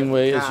the same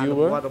way as you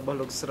were?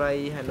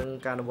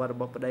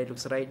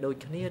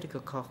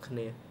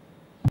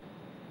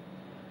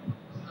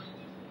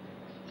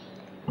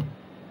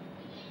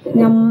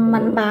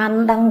 Man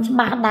ban đang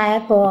chả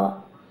đại của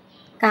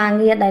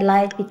càng nghe đại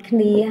lại bị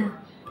khnia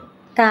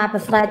cả bữa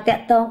nay tệ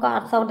tông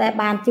có sau đại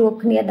ban chụp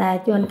khnia đại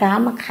chuồn cá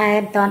mà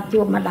khai toàn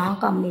chụp mà đó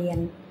có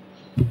miền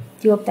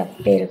chụp tập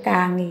về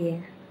càng nghe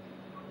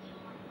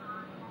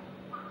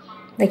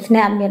để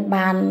xem miền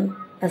ban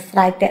bữa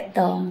nay tệ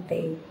tông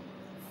thì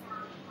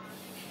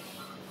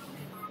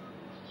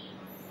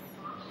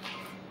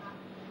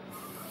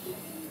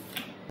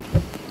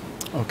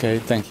Okay,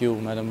 thank you,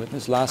 Madam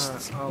Witness.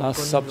 Last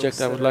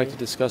subject I would like to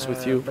discuss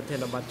with you,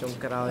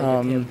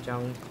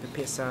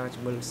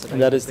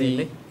 and that is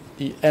the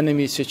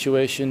enemy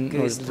situation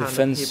or the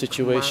defense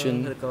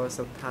situation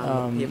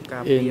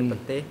in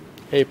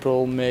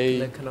April,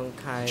 May,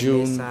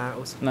 June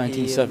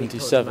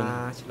 1977.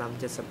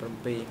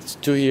 It's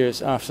 2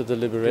 years after the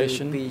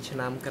liberation.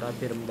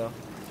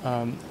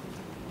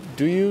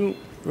 Do you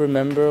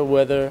remember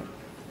whether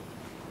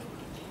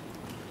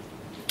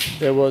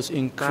there was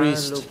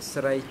increased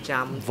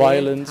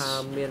violence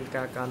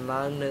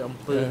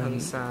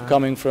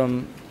coming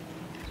from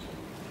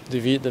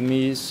the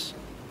Vietnamese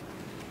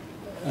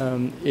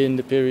in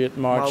the period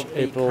March,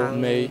 April,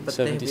 May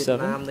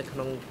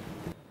 77?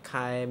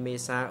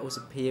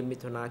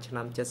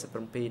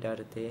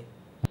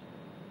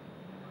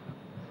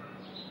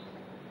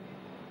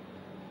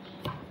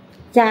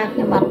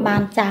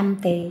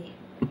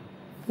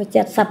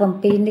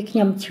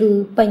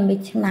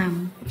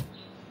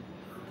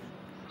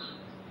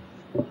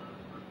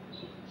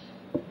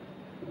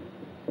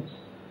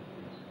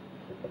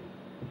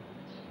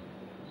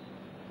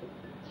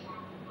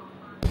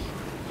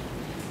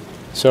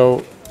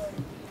 So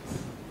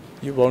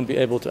you won't be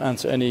able to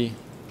answer any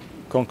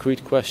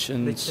concrete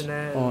questions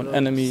on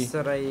enemy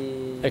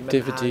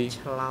activity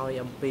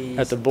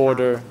at the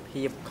border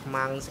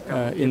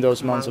in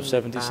those months of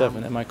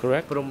 77, am I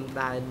correct?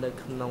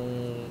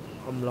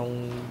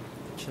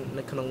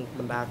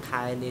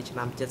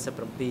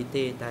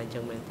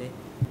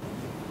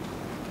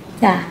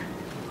 Yeah.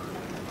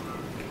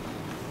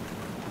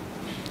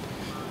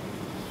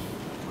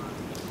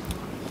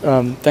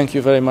 Thank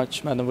you very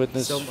much, Madam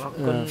Witness,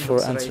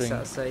 for answering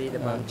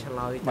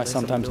my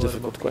sometimes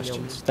difficult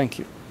questions. Thank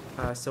you.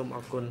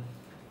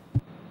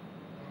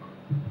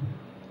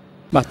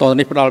 បាទតទៅ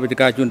នេះផ្ដល់វិធី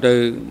ការជូនទៅ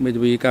មេធា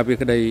វីការពារ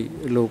ក្តី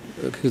លោក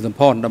ខៀវសំ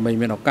ផនដើម្បី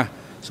មានឱកាស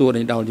សួរ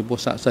ដេញដោលចំពោះ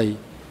សាក្សី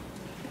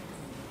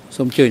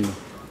សូមអញ្ជើញ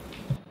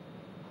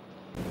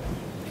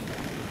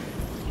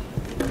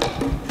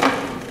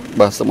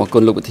បាទសូមអរគុ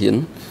ណលោកប្រធាន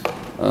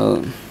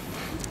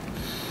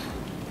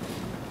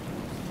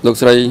លោក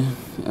ស្រី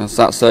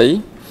សាក្សី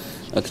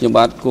ខ្ញុំ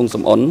បាទគង់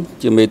សំអន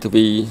ជាមេធា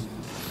វី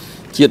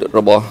ជាតិរ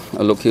បស់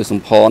លោកខៀវសំ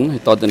ផនហើ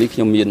យតទៅនេះខ្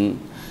ញុំមាន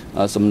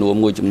សំណួរ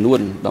មួយចំនួន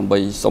ដើម្បី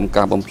សុំ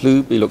ការបំភ្លឺ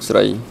ពីលោកស្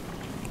រី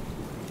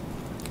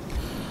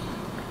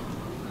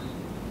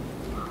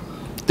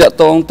តក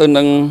តងទៅ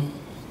នឹង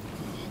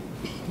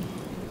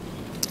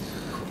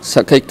ស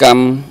ក្ខីកម្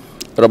ម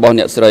របស់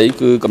អ្នកស្រី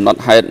គឺកំណត់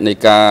ហេតុនៃ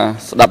ការ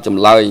ស្ដាប់ច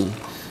ម្លើយ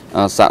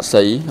សាក្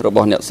សីរប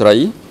ស់អ្នកស្រី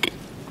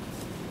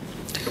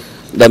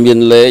ដែលមាន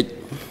លេខ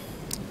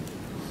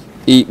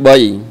E3 12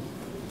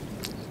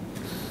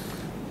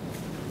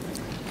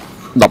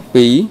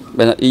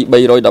 បែរ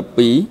E312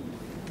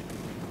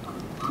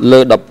 លើ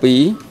 12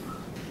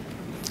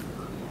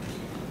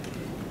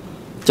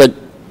 ចុច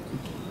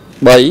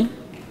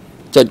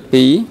 3 ចុច 2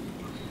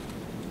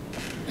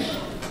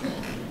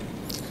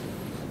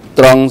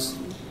 ត្រង់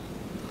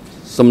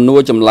សំណួរ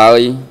ចម្លើយ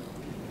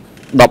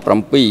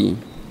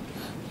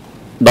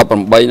 17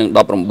 18 និង 19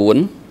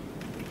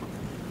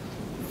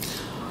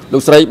 លោ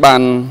កស្រីបា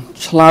ន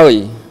ឆ្លើយ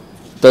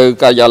ទៅ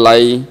ការិយាល័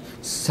យ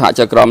សហ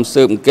ចក្រម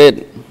ស៊ើបអង្កេត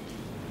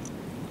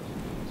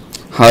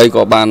ហើយ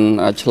ក៏បាន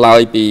ឆ្លើយ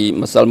ពី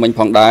ម្សិលមិញ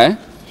ផងដែរ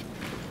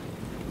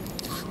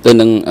ទៅ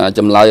នឹងច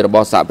ម្លើយរប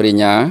ស់សហប្រញ្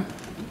ញា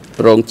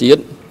រងជាតិ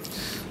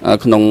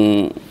ក្នុង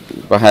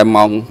ប្រហែល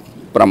ម៉ោង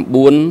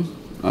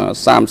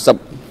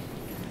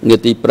 9:30 នា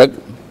ទីព្រឹក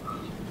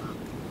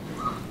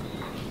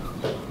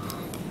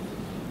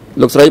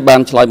លោកស្រីបា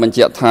នឆ្លើយបញ្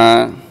ជាក់ថា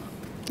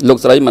លោក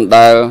ស្រីមិន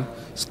ដែល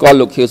ស្គាល់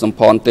លោកខៀវសំ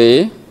ផនទេ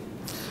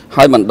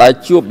ហើយមិនដែល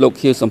ជួបលោក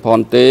ខៀវសំផន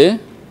ទេ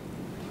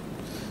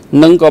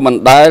និងក៏មិន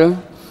ដែល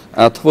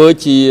ធ្វើ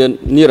ជា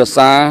និរ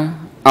សា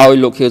ឲ្យ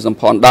លោកខៀវសំ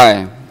ផនដែរ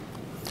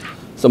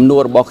សំណួ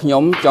ររបស់ខ្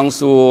ញុំចង់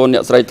សួរអ្ន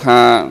កស្រី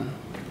ថា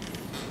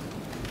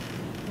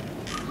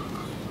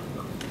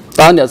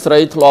តើអ្នកស្រី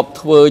ធ្លាប់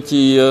ធ្វើ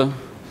ជា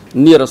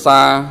និរសា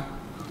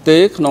ទេ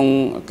ក្នុង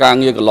ការ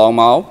ងារកន្លង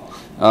មក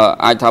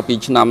អាចថាពី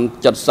ឆ្នាំ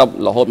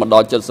70រហូតមកដ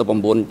ល់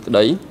79ក្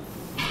តី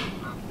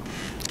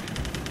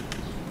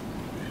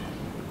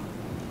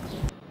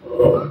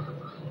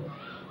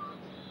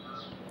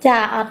ចា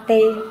អត់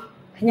ទេ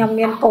ខ្ញុំ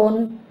មានកូន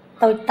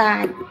តូចតា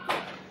ច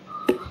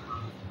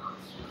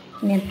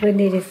មានធ្វើ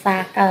និរិសា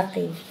កើត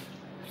ទេ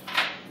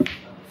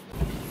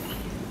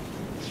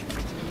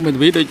មេធា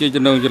វីដូចជា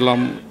ចំណងច្រឡំ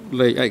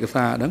លេខឯក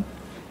សារហ្នឹង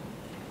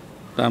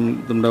តាម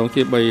ទំនង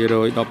ជា319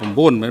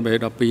មិនមែន312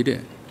ទេ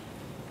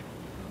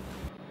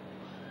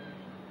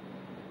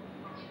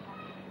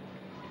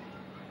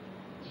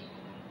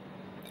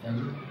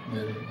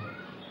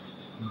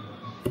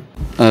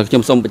ខ្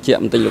ញុំសូមបញ្ជាក់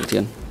បន្តិចលោក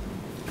ធាន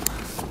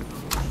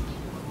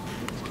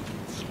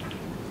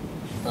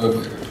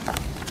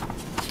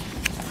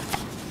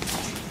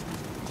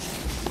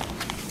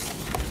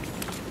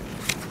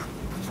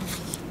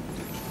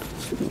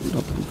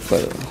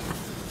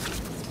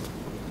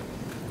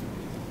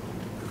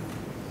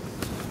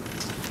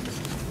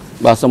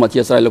ទសូមអធិ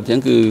ស្ឋានលោកធាន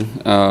គឺ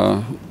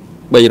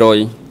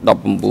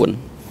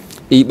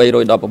319 E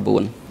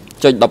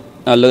 319ចុច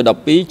10លើ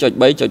 12 ចុច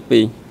 3 ចុច 2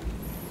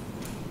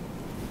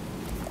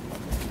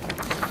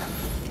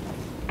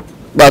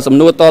បាទសំ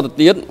ណួរតទៅ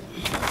ទៀត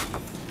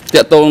ត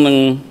កតងនឹង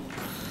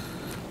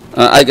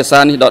ឯកសា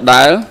រនេះដ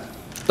ដែល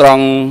ត្រ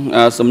ង់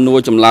សំណួរ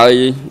ចម្លើយ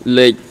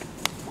លេខ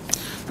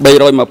327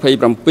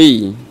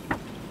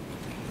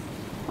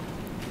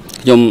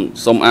ខ្ញុំ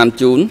សូមអាន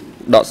ជូន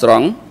ដកស្រ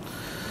ង់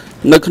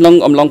នៅក្នុង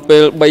អំឡុងពេ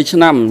ល3ឆ្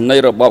នាំនៃ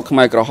របបខ្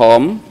មែរក្រហ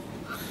ម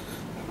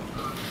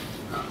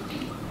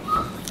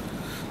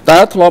តើ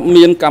ធ្លាប់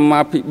មានកម្មា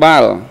ភិបា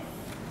ល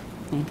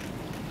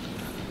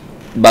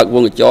បើកវ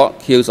ងកញ្ចក់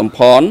ខៀវសំផ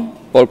ន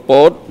ប៉ុលព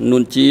តនួ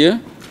នជា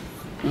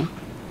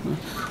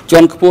ជា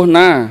ន់ខ្ពស់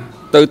ណា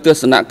ទៅទស្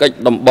សនកិច្ច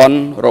តំបន់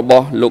រប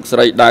ស់លោកស្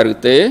រីដែរឬ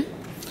ទេ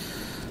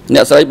អ្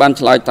នកស្រីបាន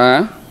ឆ្លើយថា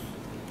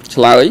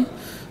ឆ្លើយ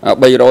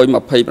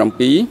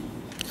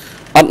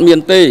327អត់មាន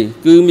ទេ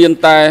គឺមាន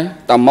តែ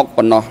តាមុក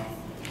ប៉ុណ្ណោះ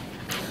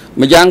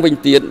ម្យ៉ាងវិញ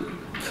ទៀត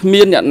គ្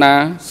មានអ្នកណា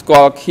ស្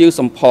គាល់ខៀវ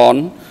សំផន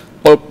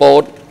ប៉ុលព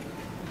ត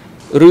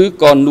ឬ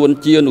ក៏នួន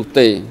ជានោះ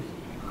ទេ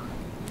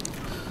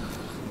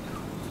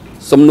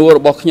សំណួររ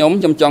បស់ខ្ញុំ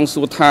ចង់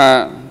សួរថា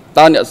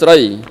តើអ្នកស្រី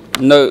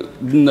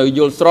នៅយ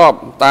ល់ស្រប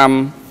តាម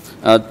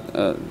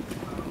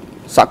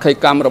សក្ខី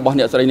កម្មរបស់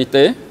អ្នកស្រីនេះ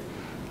ទេ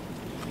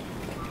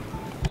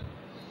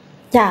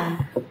ចា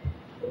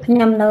ខ្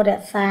ញុំនៅរ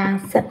ក្សា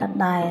សិទ្ធិដ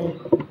ដែល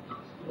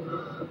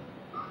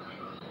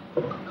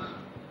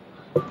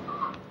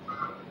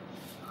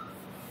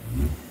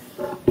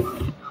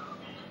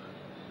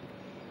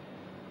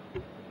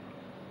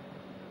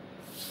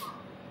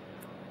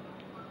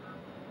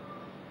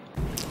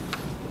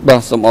បា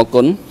ទសូមអរ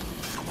គុណ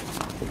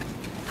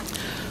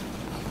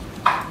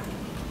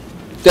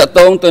តកត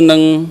ងទៅនឹ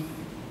ង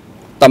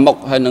តមុក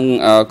ហើយនឹង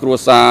គ្រួ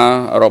សារ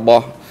រប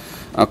ស់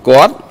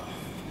គាត់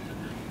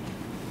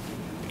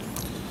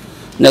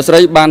អ្នកស្រី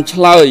បានឆ្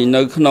លើយ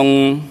នៅក្នុង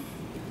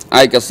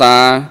ឯកសារ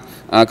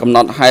កំណ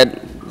ត់ហេតុ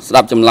ស្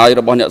ដាប់ចម្លើយ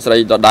របស់អ្នកស្រី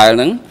ដដែលហ្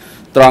នឹង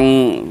ត្រង់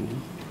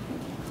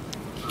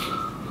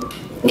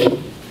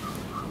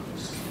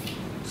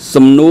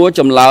សំណួរ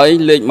ចម្លើយ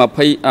លេខ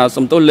20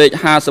សំទោសលេខ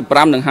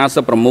55និង56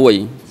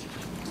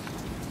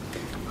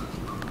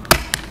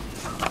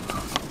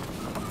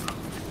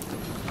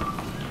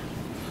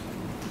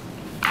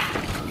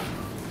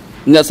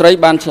អ្នកស្រី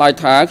បានឆ្លើយ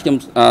ថាខ្ញុំ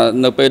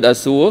នៅពេលដែល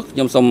សួរខ្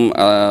ញុំសូម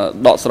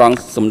ដកស្រង់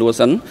សំណួរ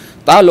សិន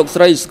តើលោក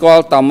ស្រីស្គា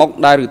ល់តាមុក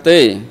ដែរឬទេ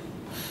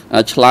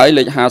ឆ្លើយ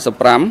លេខ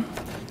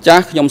55ចា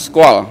ស់ខ្ញុំស្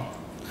គាល់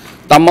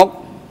តាមុក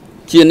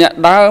ជាអ្នក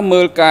ដើរមើ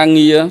លការ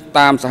ងារ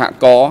តាមសហ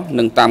ករណ៍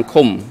និងតាម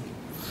ឃុំ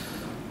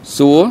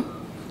សួរ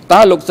តើ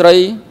លោកស្រី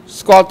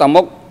ស្គាល់តា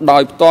មុកដោ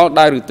យផ្ទាល់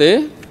ដែរឬទេ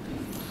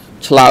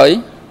ឆ្លើយ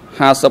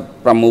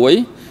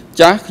56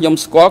ចាស់ខ្ញុំ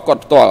ស្គាល់គា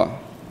ត់ផ្ទាល់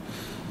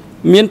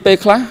មានពេល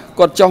ខ្លះ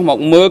គាត់ចុះមក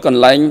មើលក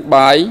ន្លែង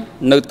បាយ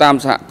នៅតាម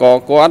សហករ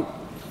ណ៍គាត់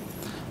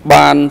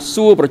បាន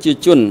សួរប្រជា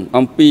ជន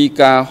អំពី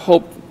ការហូ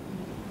ប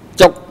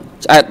ចុក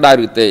ឆ្អែតដែរ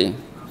ឬទេ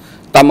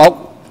តាមុក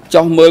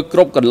ចុះមើលគ្រ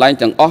ប់កន្លែង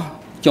ទាំងអស់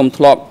ខ្ញុំ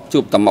ធ្លាប់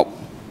ជួបតាមុក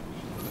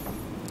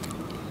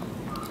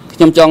ខ្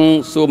ញុំចង់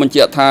សួរបញ្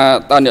ជាក់ថា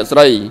តើអ្នកស្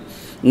រី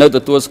នៅទ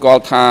ទួលស្គា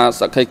ល់ថា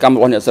សក្ខីកម្មរ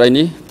បស់អ្នកស្រី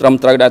នេះត្រឹម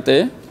ត្រូវដែរទេ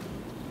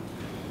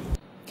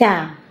ចា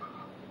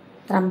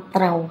ត្រឹម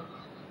ត្រូវ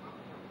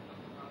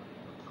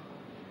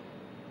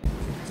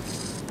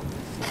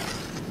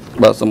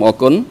បាទសូមអរ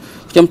គុណ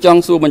ខ្ញុំចង់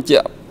សួរបញ្ជា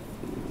ក់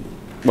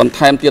បន្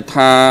ថែមទៀត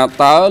ថា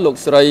តើលោក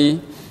ស្រី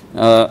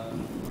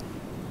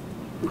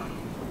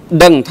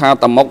ដឹងថា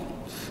តាមុក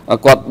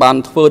គាត់បាន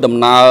ធ្វើដំ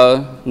ណើរ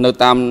នៅ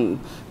តាម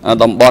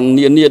តំបន់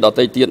នានាដ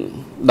ទៃទៀត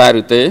ដែរ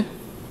ឬទេ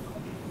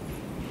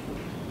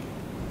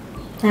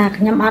ចា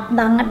ខ្ញុំអត់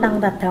ដឹង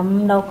តែត្រឹម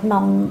នៅក្នុ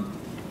ង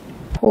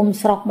ភូមិ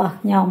ស្រុករបស់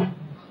ខ្ញុំ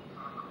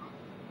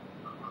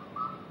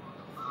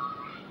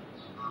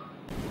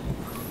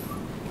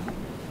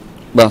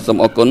បាទសូម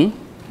អរគុណត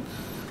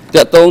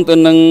កតងទៅ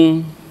នឹង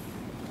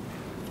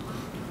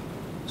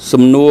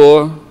សំណួរ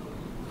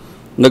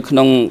នៅក្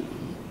នុង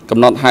កំ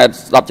ណត់ហេតុ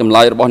ស្ដាប់ចម្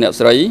លើយរបស់អ្នក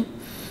ស្រី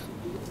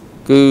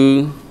គឺ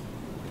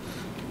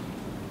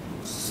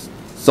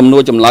សំណួ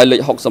រចម្លើយលេខ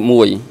61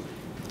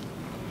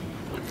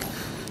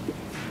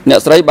អ្នក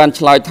ស្រីបាន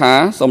ឆ្លើយថា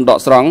សូមដក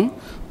ស្រង់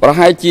ប្រ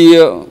ហែលជា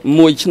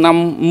1ឆ្នាំ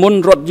មុន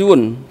រត់យួន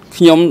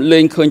ខ្ញុំលេ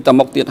ងឃើញតា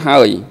មុកទៀតហើ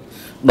យ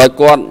ដោយ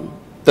គាត់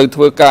ទៅធ្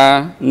វើការ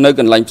នៅ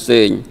កន្លែងផ្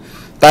សេង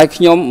តែ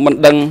ខ្ញុំមិន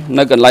ដឹង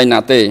នៅកន្លែងណា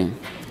ទេ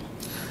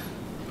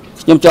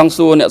ខ្ញុំចង់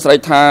សួរអ្នកស្រី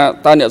ថា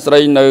តើអ្នកស្រី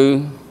នៅ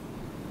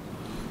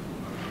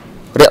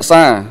រក្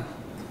សា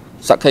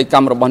សក្ខីក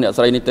ម្មរបស់អ្នក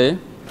ស្រីនេះទេ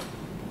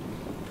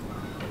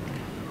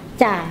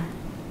ចា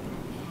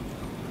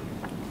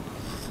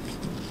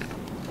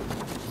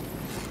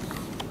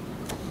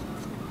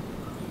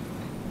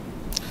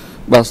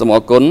បាទសូមអ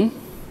រគុណ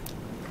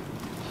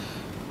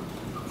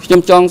ខ្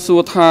ញុំចង់សួ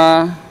រថា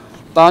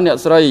តើអ្នក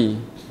ស្រី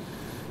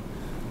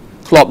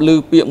ធ្លាប់ឮ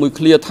ពាក្យមួយ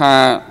ឃ្លាថា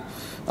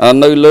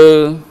នៅលើ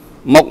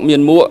មុខមា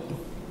នមួក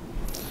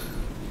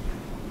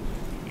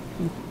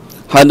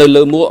ហើយនៅ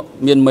លើមួក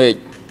មានមេឃ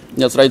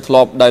អ្នកស្រីធ្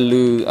លាប់ដែលឮ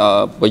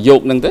ប្រយោគ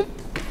ហ្នឹងទេ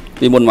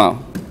ពីមុនមក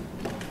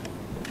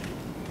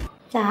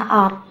ចាអ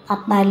ត់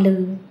ដែលឮ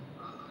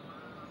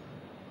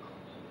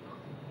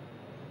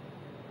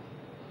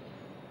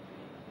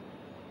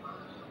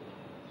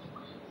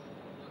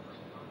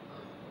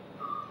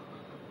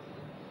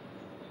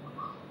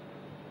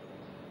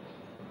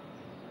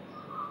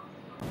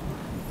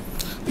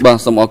បាទ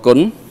សូមអរគុណ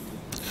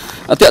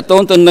តកត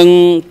ងទៅនឹង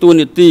តួ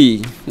នាទី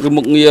ឬ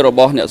មុខងាររប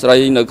ស់អ្នកស្រី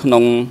នៅក្នុ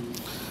ង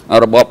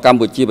របបកម្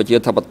ពុជាប្រជា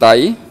ធិបតេយ្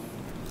យ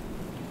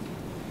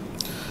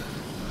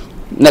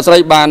អ្នកស្រី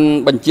បាន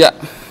បញ្ជាក់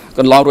ក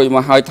ន្លងរួចម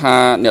កហើយថា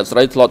អ្នកស្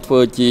រីធ្លាប់ធ្វើ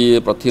ជា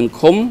ប្រធាន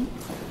ឃុំ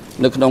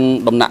នៅក្នុង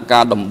ដំណាក់កា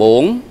លដំបូ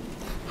ង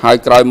ហើយ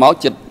ក្រោយមក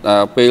ចិត្ត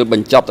ពេលប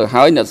ញ្ចប់ទៅ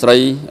ហើយអ្នកស្រី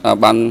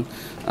បាន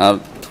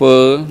ធ្វើ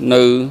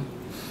នៅ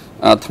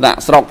ថ្នាក់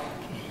ស្រុក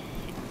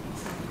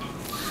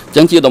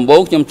ចឹងជាដំបូ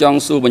ងខ្ញុំចង់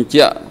សួរបញ្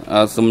ជាក់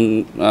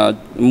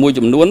មួយ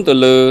ចំនួនទៅ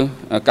លើ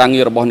ការ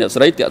ងាររបស់អ្នក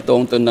ស្រីតាក់ទង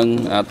ទៅនឹង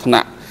ថ្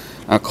នាក់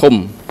ឃុំ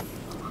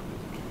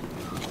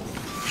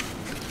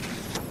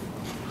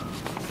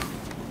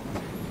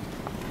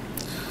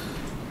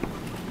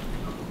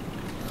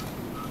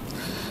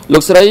លោ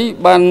កស្រី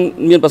បាន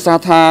មានប្រសាស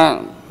ន៍ថា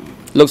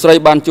លោកស្រី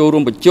បានចូលរួ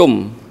មប្រជុំ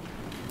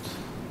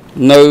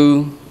នៅ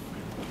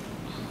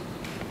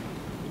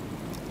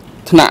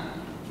ថ្នាក់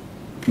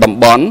តំ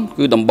បន់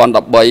គឺតំបន់13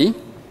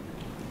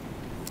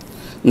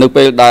នៅ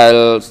ពេលដែល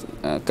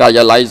ការិ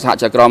យាល័យសហ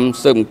ចក្រម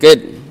ស៊ើបអង្កេត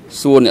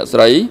សួរអ្នកស្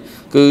រី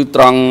គឺ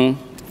ត្រង់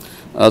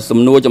សំ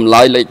ណួរចម្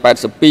លើយលេខ82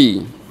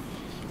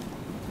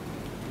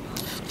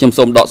ខ្ញុំ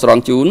សូមដកស្រ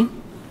ង់ជូន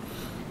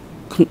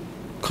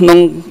ក្នុង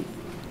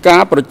កា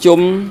រប្រជុំ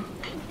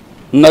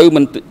នៅ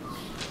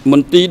ម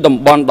ន្ទីរតំ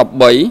បន់13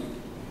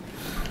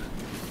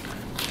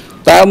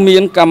 តើមា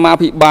នកម្មា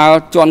ភិបាល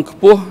ជាន់ខ្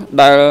ពស់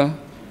ដែល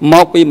ម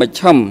កពីមជ្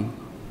ឈិម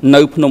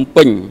នៅភ្នំ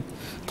ពេញ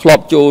ធ្លា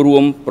ប់ចូលរួ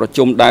មប្រ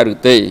ជុំដែរឬ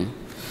ទេ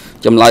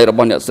ចម្លើយរប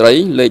ស់អ្នកស្រី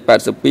លេខ82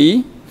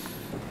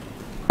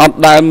អត់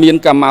ដែលមាន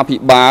កម្មាភិ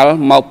បាល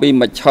មកពី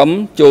មជ្ឈិម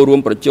ចូលរួម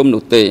ប្រជុំ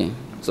នោះទេ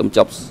សូមច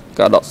ប់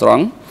ការដកស្រ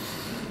ង់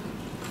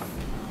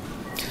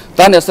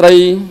តើអ្នកស្រី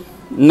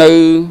នៅ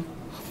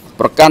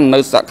ប្រកាន់នៅ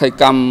សក្ខី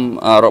កម្ម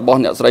របស់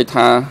អ្នកស្រី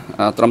ថា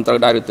ត្រឹមត្រូវ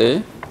ដែរឬទេ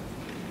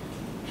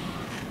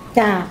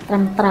ចាត្រឹ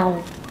មត្រូវ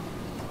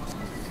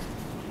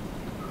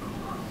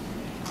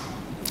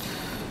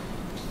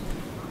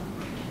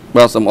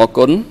បាទសូមអរ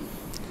គុណ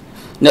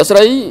អ្នកស្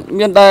រី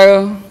មានដែល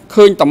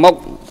ឃើញតមុក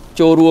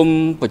ចូលរួម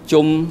ប្រ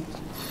ជុំ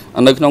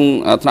នៅក្នុង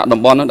ថ្នាក់តំ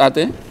បន់នោះដែរ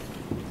ទេ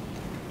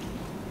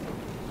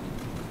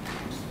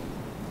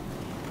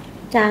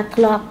ចា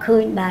ធ្លាប់ឃើ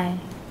ញដែរ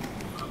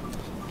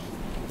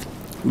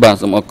បាទ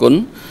សូមអរគុណ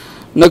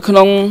នៅក្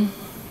នុង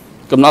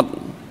កំណត់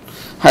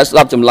ហេតុស្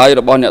ដាប់ចម្លើយ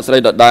របស់អ្នកស្រី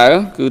ដដែល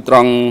គឺត្រ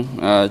ង់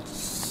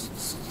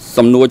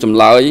សំណួរចម្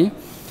លើយ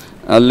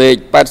លេខ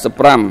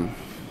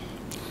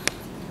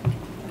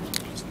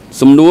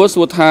85សំណួរ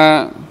សួរថា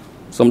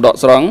សំដក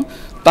ស្រង់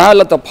តើ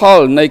លទ្ធផល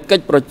នៃកិ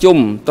ច្ចប្រជុំ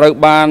ត្រូវ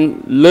បាន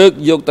លើក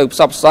យកទៅផ្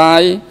សព្វផ្សា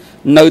យ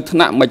នៅថ្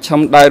នាក់មជ្ឈិម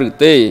ដែរឬ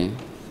ទេ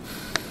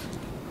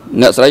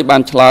អ្នកស្រីបា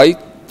នឆ្លើយ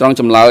ត្រង់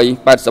ចម្លើយ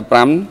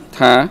85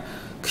ថា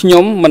ខ្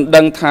ញុំមិន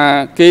ដឹងថា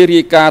គេ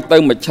រាយការណ៍ទៅ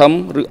មជ្ឈិម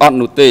ឬអត់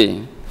នោះទេ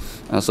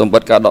សូមបិ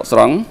ទការដកស្រ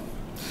ង់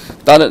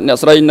តើអ្នក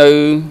ស្រីនៅ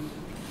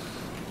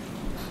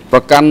ប្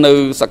រកាន់នៅ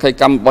សក្ខី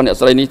កម្មរបស់អ្នក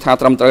ស្រីនេះថា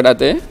ត្រឹមត្រូវដែរ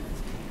ទេ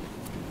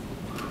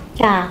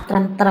ចាត្រឹ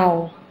មត្រូវ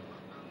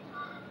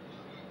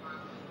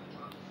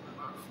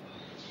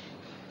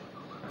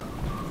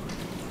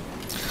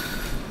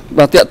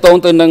បាទតកតង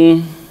ទៅនឹង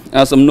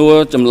សំណួរ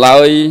ចម្លើ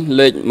យ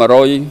លេខ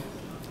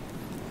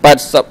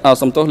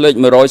180សំទោសលេខ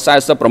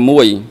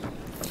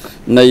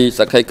146នៃស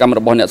ក្ខីកម្មរ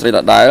បស់អ្នកស្រីដ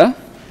ដែល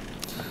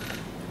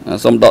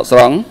សូមដកស្រ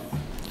ង់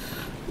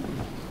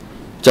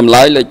ចម្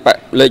លើយ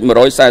លេខ146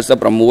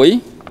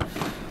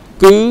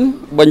គឺ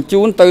បញ្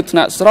ជូនទៅថ្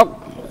នាក់ស្រុក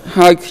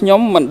ហើយខ្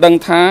ញុំមិនដឹង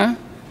ថា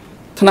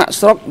ថ្នាក់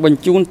ស្រុកបញ្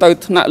ជូនទៅ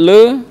ថ្នាក់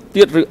លើ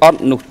ទៀតឬអត់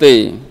នោះទេ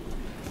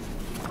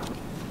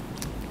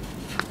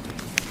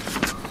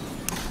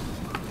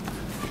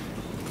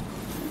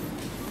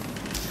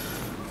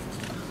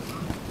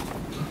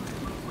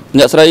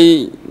អ្នកស្រី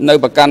នៅ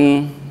ប្រកាន់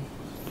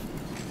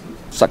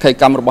សក្ខី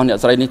កម្មរបស់អ្នក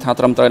ស្រីនេះថា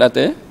ត្រឹមត្រូវដែរ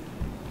ទេ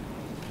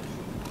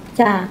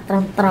ចាត្រឹ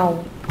មត្រូវ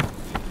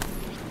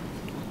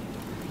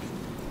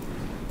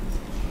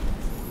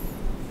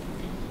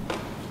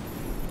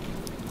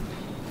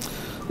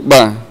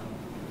បា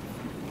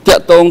ទតក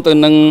តងទៅ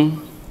នឹង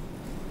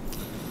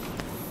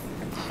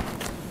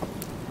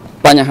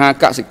បញ្ហា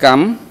កសិកម្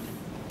ម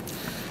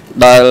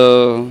ដែល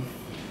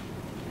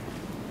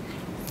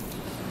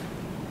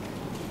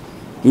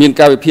មាន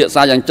ការវិភាគ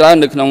សារយ៉ាងច្រើន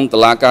នៅក្នុងតុ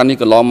លាការនេះ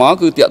កន្លងមក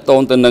គឺតាក់ទង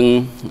ទៅនឹង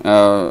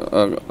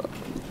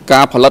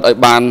ការផលិតឲ្យ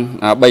បាន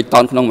3តោ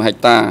នក្នុង1ហិក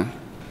តា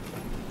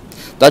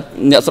តែ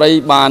អ្នកស្រី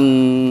បាន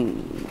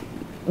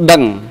ដឹ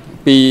ង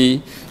ពី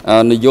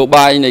នយោ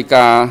បាយនៃ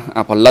ការ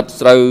ផលិត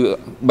ស្រូវ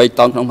3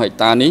តោនក្នុង1ហិក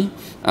តានេះ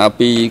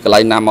ពីកន្លែ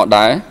ងណាមក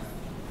ដែរ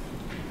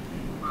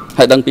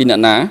ហើយដឹងពីអ្នក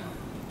ណា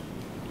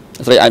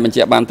ស្រីអាចបញ្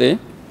ជាក់បានទេ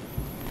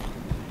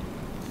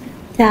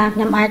ចាខ្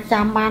ញុំអាច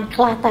ចាំបាន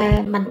ខ្លះតែ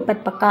มันពិត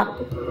ប្រកប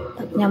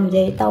ខ្ញុំនិ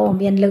យាយទៅ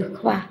មានលឺ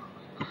ខ្វះ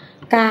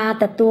ការ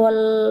ទទួល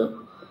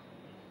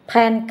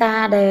ផែនកា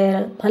រដែល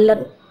ផលិត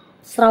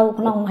ស្រូវ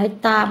ក្នុងហិក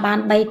តាបាន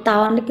3តោ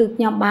ននេះគឺ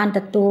ខ្ញុំបានទ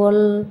ទួល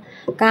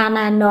ការ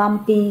ណែនាំ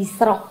ពី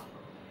ស្រុក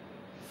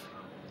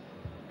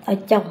ឲ្យ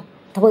ចុះ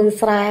ធ្វើ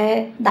ស្រែ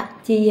ដាក់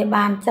ជី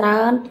បានច្រើ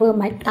នធ្វើ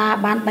ហិកតា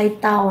បាន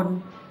3តោន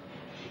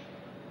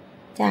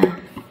ចា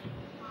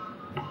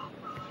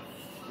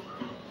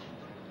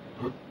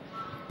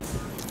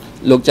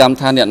លោកចាំ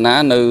ថាអ្នកណា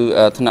នៅ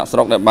ថ្នាក់ស្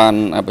រុកដែលបាន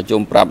ប្រជុំ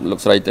ប្រាប់លោក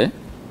ស្រីទេ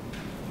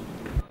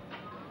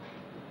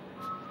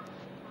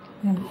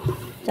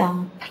ចង់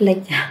ភ្លេច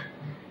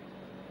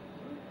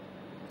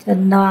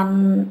ជំនាន់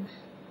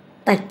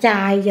តា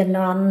ចាយជំ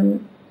នាន់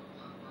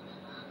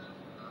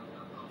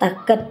តា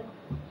គិត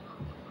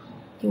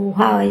យូរ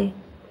ហើយ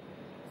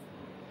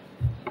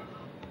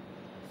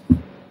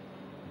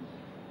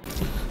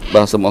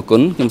បាទសូមអរគុ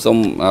ណខ្ញុំសូម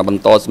ប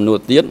ន្តសំណួរ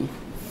ទៀត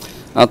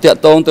តាក់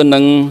ទងទៅ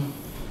នឹង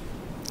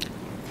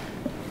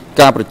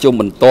ការប្រជុំ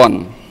បន្ទាន់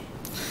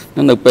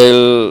នៅពេល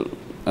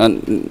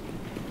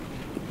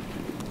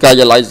ការិ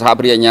យាល័យសហ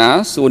ប្រញ្ញា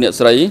សួរអ្នក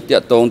ស្រីតា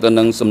ក់ទងទៅ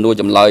នឹងសំណួរ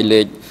ចម្លើយ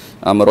លេខ160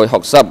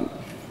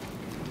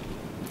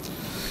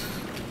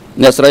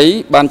អ្នកស្រី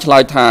បានឆ្លើ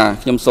យថា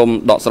ខ្ញុំសូម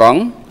ដកស្រង់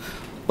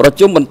ប្រ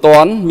ជុំបន្ទា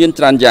ន់មាន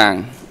ច្រើនយ៉ាង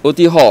ឧ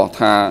ទាហរណ៍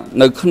ថា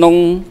នៅក្នុង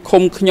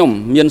ឃុំខ្ញុំ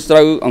មានស្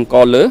រូវអង្ក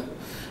រលើស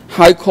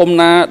ហើយឃុំ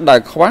ណាដែល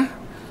ខ្វះ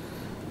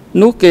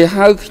នោះគេ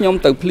ហៅខ្ញុំ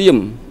ទៅភ្លាម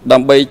ដើ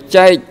ម្បី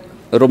ចែក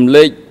រំ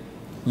លែក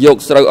យក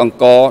ស្រូវអង្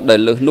ករដែល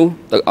លើសនោះ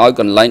ទៅឲ្យ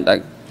កន្លែងដែល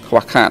ខ្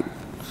វះខាត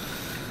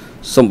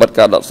សម្បត្តិ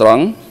ការដកស្រ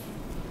ង់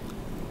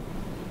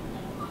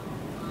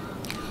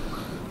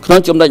ក្នុង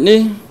ចំណុចនេះ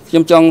ខ្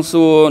ញុំចង់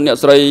សួរអ្នក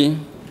ស្រី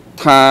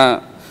ថា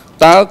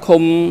តើ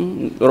ឃុំ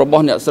រប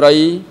ស់អ្នកស្រី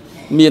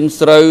មាន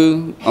ស្រូវ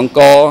អង្គ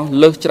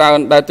លើសច្រើន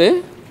ដែរទេ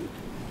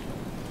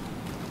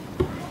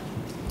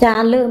ចា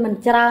លើសមិន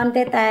ច្រើន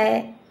ទេតែ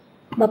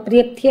បើប្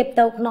រៀបធៀប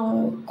ទៅក្នុង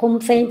ឃុំ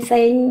ផ្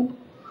សេង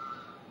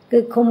គឺ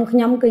ឃុំខ្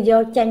ញុំគឺយ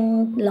កចេញ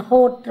រ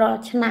ហូតរា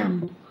ល់ឆ្នាំ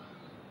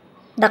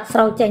ដឹកស្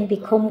រូវចេញពី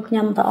ឃុំខ្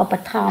ញុំទៅឧប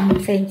ត្ថម្ភ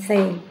ផ្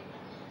សេង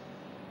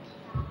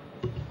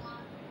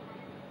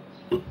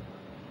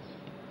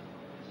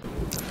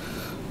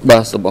បា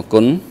ទសូមអរ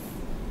គុណ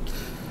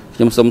ខ្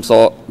ញុំសូម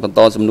បន្ត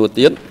សំណួរ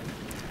ទៀតត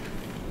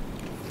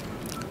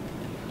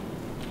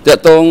ក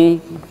តង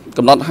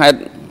កំណត់ហេតុ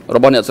រ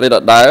បស់អ្នកស្រីដ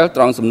ដែល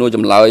ត្រង់សំណួរច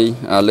ម្លើយ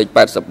លេខ83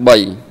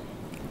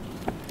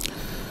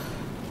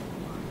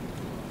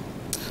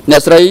អ្ន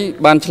កស្រី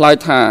បានឆ្លើយ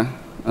ថា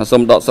សូ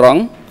មដកស្រង់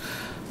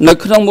នៅ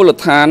ក្នុងមូល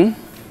ដ្ឋាន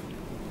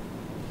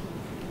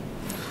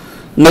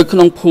នៅក្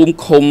នុងភូមិ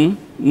ឃុំ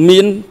មា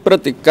នព្រឹ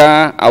ត្តិការ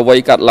ណ៍អ្វី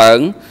កើតឡើង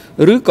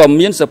ឬក៏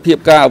មានសភាព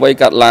ការអ្វី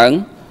កើតឡើង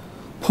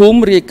ភូមិ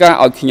រាយការណ៍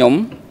ឲ្យខ្ញុំ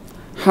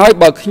ហើយ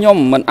បើខ្ញុំ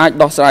មិនអាច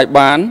ដោះស្រាយ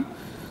បាន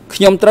ខ្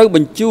ញុំត្រូវប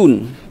ញ្ជូន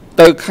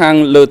ទៅខាង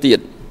លើទៀត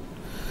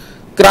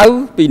ក្រៅ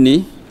ពីនេះ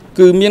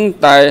គឺមាន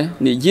តែ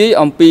និយាយ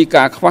អំពី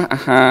ការខ្វះអា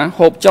ហារ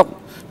ហូបចុក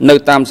នៅ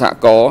តាមសហ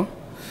គមន៍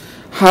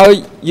ហើយ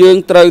យើង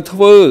ត្រូវធ្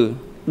វើ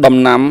ដំ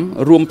ណាំ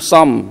រួមផ្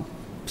សំ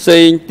ផ្សេ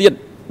ងទៀត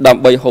ដើ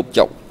ម្បីហូប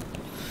ចុក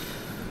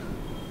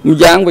ម្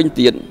យ៉ាងវិញ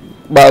ទៀត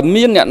បើ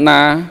មានអ្នកណា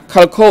ខ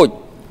លខូច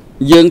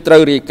យើងត្រូ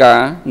វរាយការ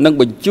ណ៍និង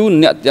បញ្ជូន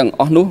អ្នកទាំង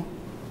អស់នោះ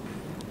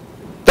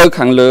ទៅ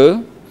ខាងលើ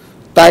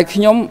តែខ្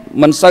ញុំ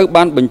មិនសូវ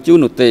បានបញ្ជូន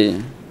នោះទេ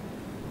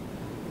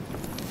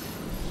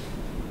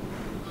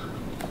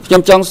ខ្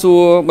ញុំចង់សួ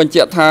របញ្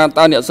ជាក់ថា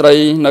តើអ្នកស្រី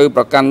នៅ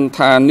ប្រកាន់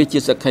ថានេះជា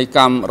សក្ខីក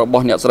ម្មរប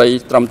ស់អ្នកស្រី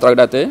ត្រឹមត្រូវ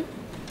ដែរទេ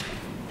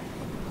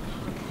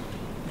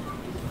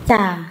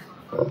ចា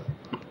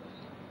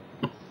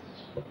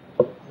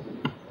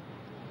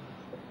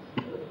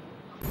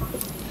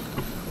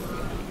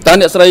តើ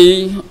អ្នកស្រី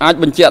អាច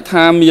បញ្ជាក់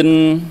ថាមាន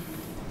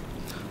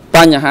ប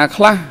ញ្ហា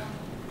ខ្លះ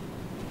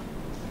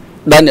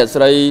ដែលអ្នក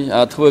ស្រី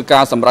ធ្វើកា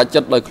រសម្រេចចិ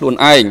ត្តដោយខ្លួន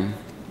ឯង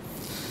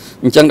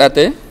អញ្ចឹងដែរ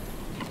ទេ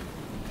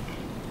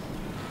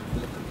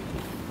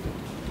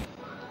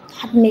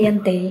អត់មាន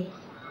ទេ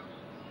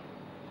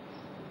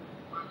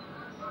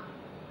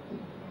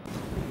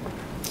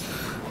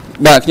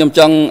បាទខ្ញុំច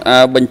ង់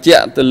បញ្ជា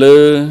ក់ទៅលើ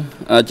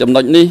ចំ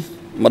ណុចនេះ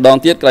ម្ដង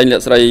ទៀតក្រែងអ្ន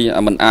កស្រី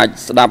មិនអាច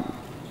ស្ដាប់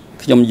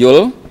ខ្ញុំយ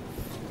ល់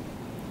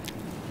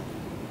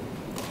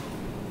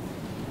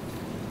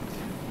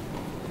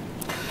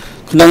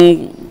ក្នុង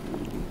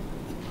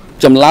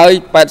ចម្លើយ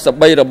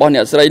83របស់អ្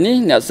នកស្រីនេះ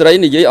អ្នកស្រី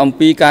និយាយអំ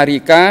ពីការរា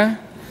យការណ៍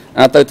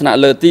ទៅថ្នាក់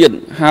លើទៀត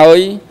ហើយ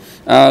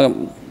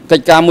កិ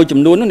ច្ចការមួយចំ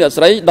នួននោះអ្នក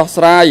ស្រីដោះ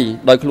ស្រាយ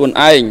ដោយខ្លួនឯ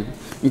ង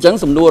អញ្ចឹង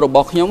សំណួររប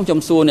ស់ខ្ញុំ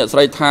សួរអ្នកស្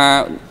រីថា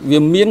វា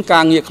មានកា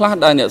រងារខ្លះ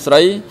ដែលអ្នកស្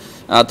រី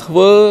ធ្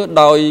វើ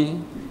ដោយ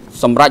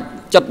សម្រេច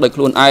ចិត្តដោយខ្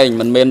លួនឯង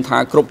មិនមែនថា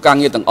គ្រប់ការ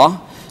ងារទាំងអស់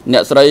អ្ន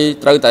កស្រី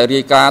ត្រូវតែរា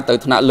យការណ៍ទៅ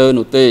ថ្នាក់លើ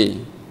នោះទេ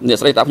អ្នក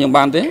ស្រីតាប់ខ្ញុំ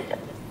បានទេ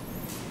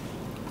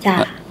ចា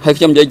ហើយ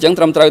ខ្ញុំនិយាយអញ្ចឹង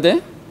ត្រឹមត្រូវទេ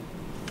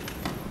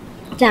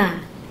ចា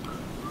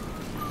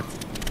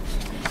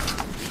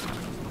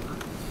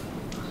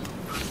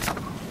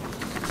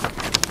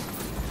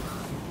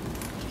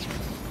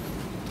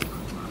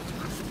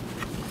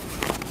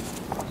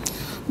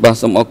បាទ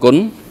សូមអរគុណ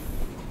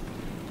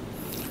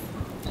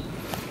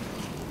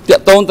តា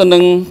ក់ទងទៅនឹ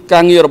ងកា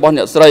រងាររបស់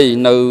អ្នកស្រី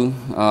នៅ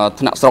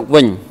ថ្នាក់ស្រុក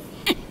វិញ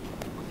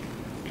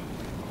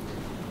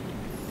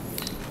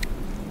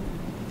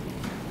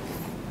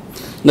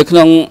នៅក្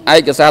នុងឯ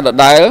កសារដ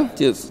ដែល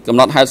ជាកំ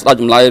ណត់ហេតុស្ដេច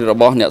ចម្លើយរ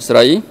បស់អ្នកស្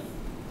រី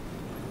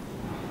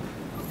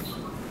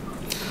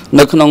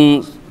នៅក្នុង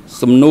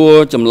សំណួរ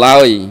ចម្លើ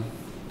យ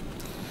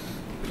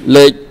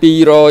លេខ275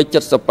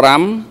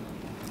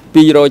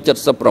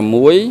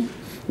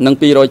 276និង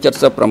277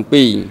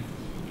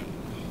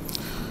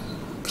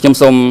ខ្ញុំ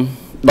សូម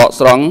ដក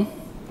ស្រង់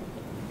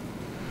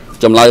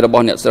ចម្លើយរប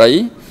ស់អ្នកស្រី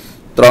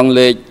ត្រង់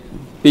លេខ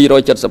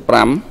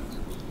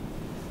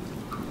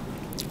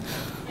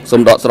275សូ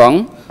មដកស្រង់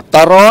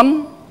តារន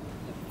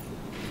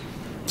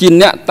ជា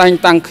អ្នកតែង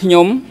តាំងខ្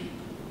ញុំ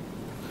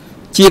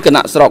ជាគ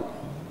ណៈស្រុក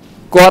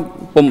គាត់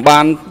ពុំបា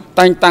ន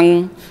តែងតាំង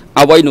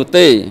អ្វីនោះ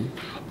ទេ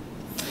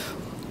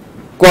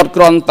គាត់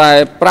គ្រាន់តែ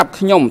ប្រាប់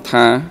ខ្ញុំ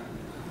ថា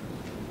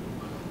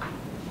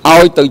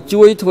ឲ្យទៅ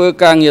ជួយធ្វើ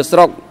ការងារស្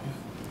រុក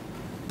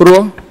ព្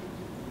រោះ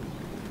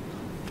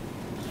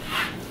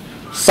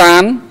សា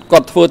នគា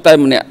ត់ធ្វើតែ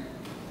ម្នាក់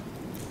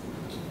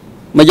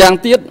ម្យ៉ាង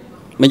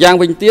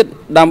វិញទៀត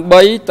ដើម្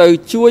បីទៅ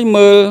ជួយ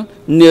មើល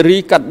នារី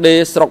កាត់ដេរ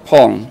ស្រុកផ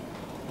ង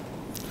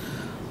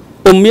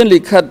ពុំមានលិ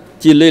ខិត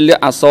ជាលេខ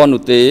អក្សរ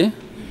នោះទេ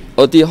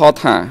ឧទាហរណ៍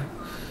ថា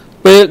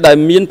ពេលដែល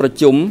មានប្រ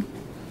ជុំ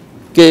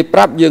គេប្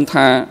រាប់យើង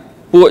ថា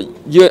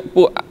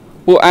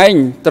ពួកឯង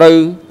ត្រូវ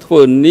ធ្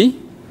វើនេះ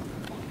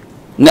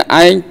អ្នក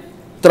ឯង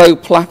ត្រូវ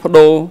ផ្លាស់ប្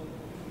ដូរ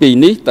ពី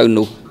នេះទៅ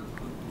នោះ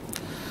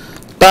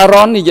តា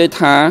រ៉ននិយាយ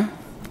ថា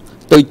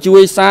ទៅជួ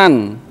យសាន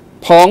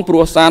ផងព្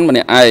រោះសានម្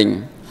នាក់ឯង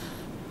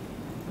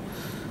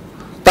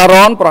តា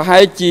រ៉នប្រហែ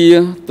លជា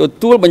ទ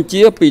ទួលបញ្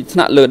ជាពីថ្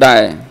នាក់លើដែ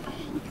រ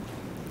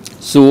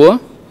សួរ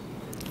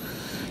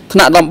ថ្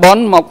នាក់តំប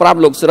ន់មកប្រាប់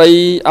លោកស្រី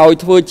ឲ្យ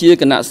ធ្វើជា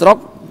គណៈស្រុក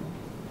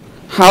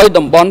ហើយ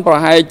តំបន់ប្រ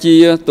ហែលជា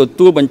ទ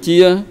ទួលបញ្ជា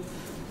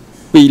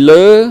ពី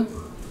លើ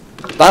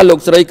តើលោក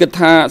ស្រីគិត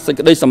ថាសេច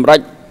ក្តីសម្រេច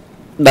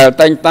ដែល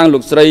តែងតាំងលោ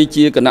កស្រី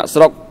ជាគណៈ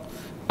ស្រុក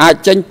អាច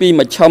ចេញពី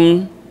មជ្ឈម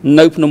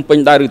នៅភ្នំពេញ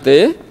ដែរឬទេ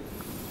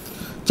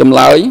ចម្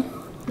លើយ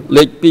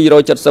លេខ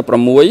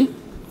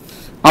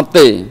276អត់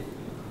ទេ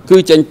គឺ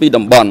ចេញពី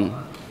តំបន់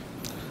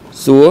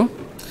សួរ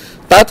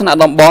តើថ្នាក់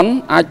តំបន់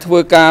អាចធ្វើ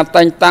ការ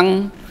តែងតាំង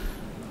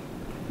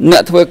អ្ន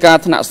កធ្វើការ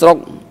ថ្នាក់ស្រុក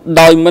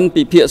ដោយមិន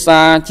ពិភាក្សា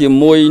ជា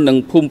មួយនឹង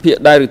ភូមិភាគ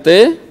ដែរឬទេ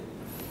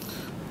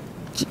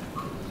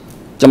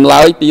ចម្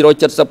លើយ277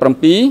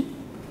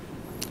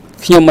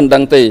ខ្ញុំមិនដឹ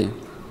ងទេ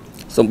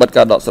សម្បត្តិ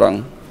ការដកស្រង់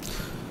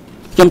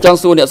ខ្ញុំចង់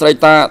សួរអ្នកស្រី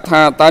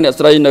ថាតើអ្នក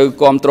ស្រីនៅ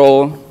គ្រប់គ្រង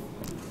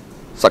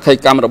សក្ខី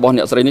កម្មរបស់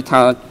អ្នកស្រីនេះ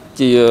ថា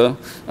ជា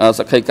ស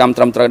ក្ខីកម្ម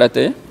ត្រឹមត្រូវដែរ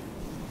ទេ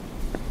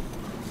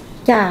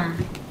ចា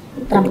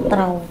ត្រឹមត្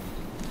រូវ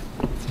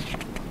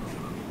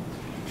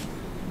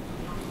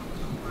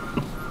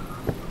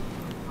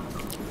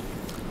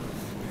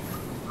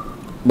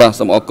បាទ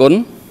សូមអរគុណ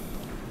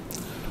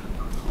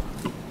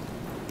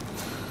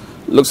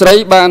លោកស្រី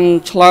បាន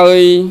ឆ្លើយ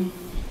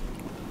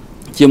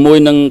ជាមួយ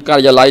នឹងកា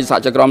រិយាល័យសហ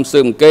ជីវកម្មស៊ើ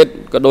បអង្កេត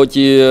ក៏ដូច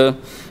ជា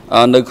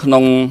នៅក្នុ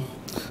ង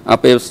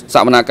ពេលស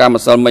កម្មភាព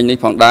ម្សិលមិញនេះ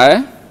ផងដែរ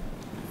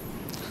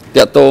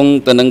តាក់ទង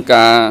ទៅនឹង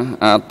ការ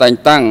តែង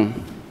តាំង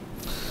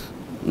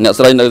អ្នក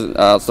ស្រីនៅ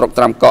ស្រុក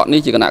ត្រាំកក់នេះ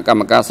ជាគណៈកម្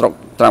មការស្រុក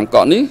ត្រាំក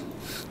ក់នេះ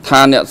ថា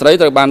អ្នកស្រី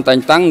ត្រូវបានតែង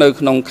តាំងនៅ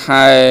ក្នុង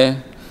ខែ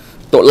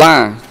តុលា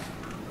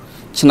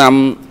ឆ្នាំ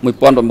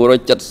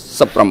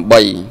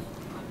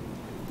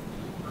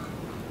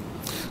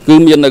1978គឺ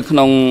មាននៅក្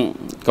នុង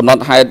កំណ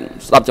ត់ហេតុ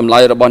ស្ដាប់ចម្លើ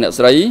យរបស់អ្នក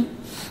ស្រី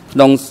ក្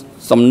នុង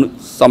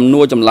សំ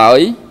ណួរចម្លើយ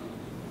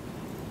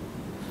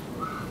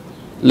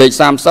លេខ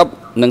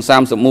30និង31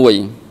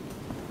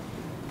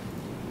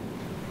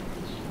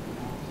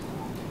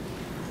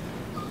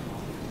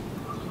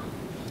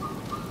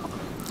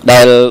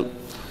ដែល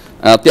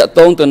តាក់ទ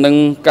ងទៅនឹង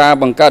ការ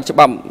បង្កើតច្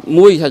បាប់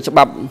មួយហើយច្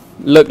បាប់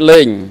លើក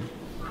លែង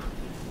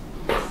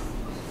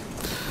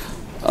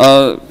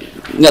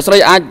អ្នកស្រី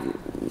អាច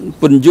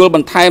ពន្យល់ប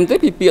ន្ថែមទេ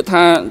ពីពាក្យ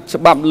ថា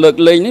ច្បាប់លើក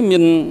លែងនេះមា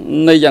ន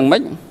ន័យយ៉ាងម៉េ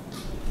ច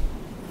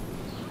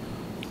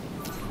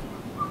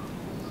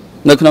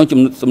នៅក្នុង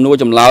សំណួរ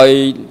ចម្លើយ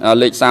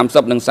លេខ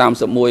30និង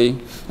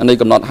31នៃ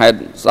កំណត់ហេតុ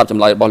ស្ដាប់ច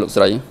ម្លើយរបស់លោក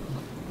ស្រី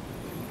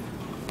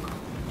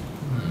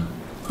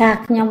ចា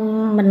ខ្ញុំ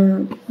មិន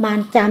បាន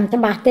ចាំច្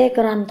បាស់ទេ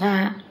គ្រាន់ថា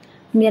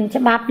មាន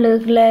ច្បាប់លើ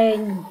កលែង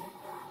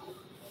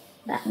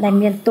ដែល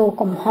មានតួ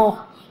កំហុស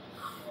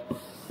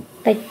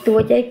តិចតួ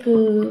ចអីគឺ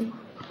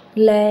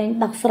លែង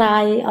ដោះស្រា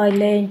យឲ្យ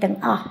លែងទាំង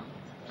អស់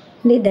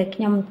នេះដែល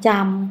ខ្ញុំ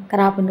ចាំក្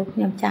រៅពីនោះខ្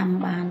ញុំចាំ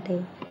បានទេ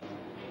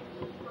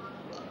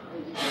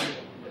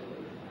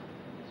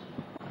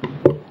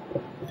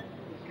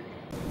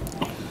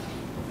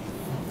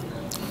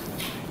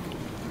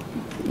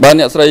បើ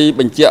អ្នកស្រី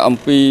បញ្ជាក់អំ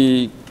ពី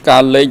កា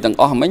រលែងទាំង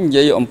អស់មិញនិ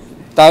យាយ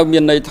តើមា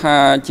នន័យថា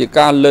ជា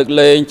ការលើក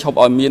លែងឈប់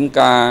ឲ្យមាន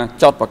ការ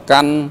ចោទប្រកា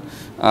ន់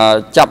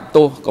ចាប់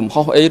ទោសកំ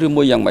ហុសអីឬ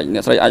មួយយ៉ាងម៉េចអ្ន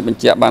កស្រីអាចប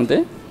ញ្ជាក់បានទេ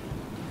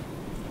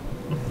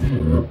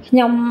ខ្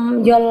ញុំ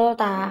យល់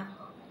ថា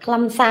ខ្លឹ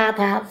ម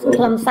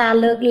សារ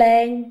លើកលែ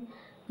ង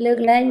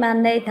បាន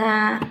ន័យថា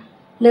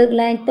លើក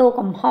លែងទោស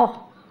កំហុស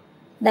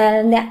ដែល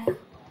អ្នក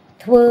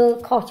ធ្វើ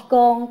ខុសឆ្គ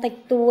ងតិច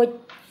តួច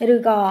ឬ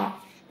ក៏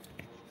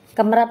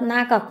កម្រិតណា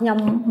ក៏ខ្ញុំ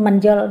មិន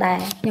យល់ដែរ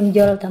ខ្ញុំយ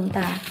ល់ត្រឹម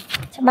ថា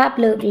ច្បាប់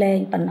លើកលែង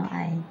ប៉ុណ្ណោះ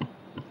ឯង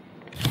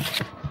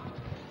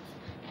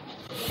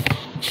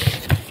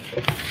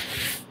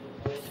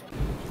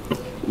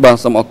បាទ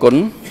សូមអរគុណ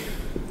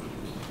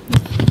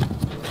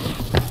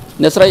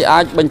អ្នកស្រីអា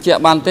ចបញ្ជាក់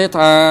បានទេ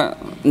ថា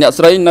អ្នក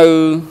ស្រីនៅ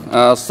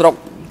ស្រុក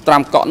ត្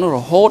រាំកក់នោះរ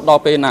ហូតដ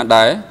ល់ពេលណា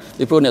ដែរ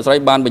ពីព្រោះអ្នកស្រី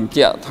បានបញ្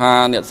ជាក់ថា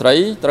អ្នកស្រី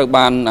ត្រូវ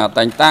បាន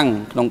តែងតាំង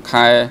ក្នុង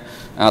ខែ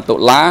តុ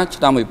លា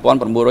ឆ្នាំ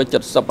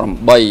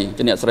1978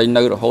ជាអ្នកស្រី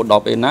នៅរហូតដ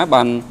ល់ពេលណា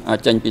បាន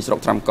ចេញពីស្រុក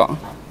ត្រាំកក់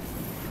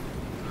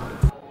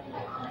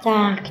ចា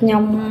ខ្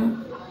ញុំ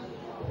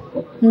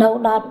នៅ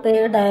ដល់ពេ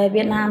លដែល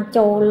វៀតណាម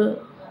ចូល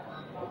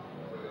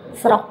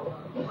ស្រុក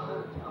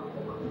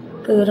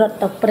គឺរត់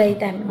ទៅព្រៃ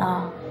តែម្ដ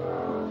ង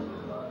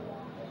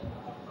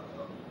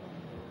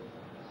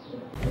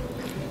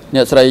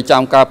អ្នកស្រី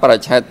ចាំការបរិ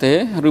ច្ឆេទទេ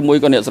ឬមួយ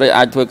ក៏អ្នកស្រី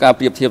អាចធ្វើការ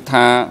ប្រៀបធៀប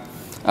ថា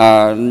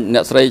អ្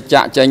នកស្រី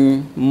ចាក់ចេញ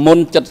មុន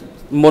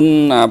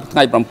ថ្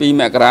ងៃ7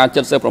មករា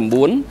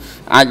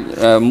79អាច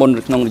មុន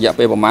ក្នុងរយៈ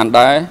ពេលប្រហែល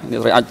ដែរអ្នក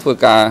ស្រីអាចធ្វើ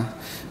ការ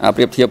ប្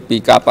រៀបធៀបពី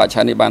ការបរិច្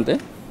ឆេទនេះបានទេ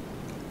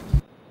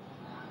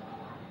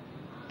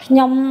ខ្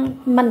ញុំ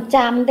មិន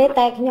ចាំទេ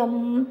តែខ្ញុំ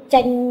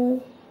ចេញ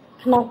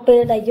ក្នុងពេល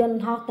ដែលយន្ត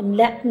ហោះទម្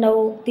លាក់នៅ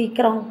ទី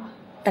ក្រុង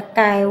តា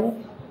កែវ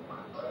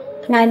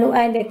ថ្ងៃនោះ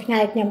ឯងតែថ្ងៃ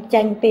ខ្ញុំ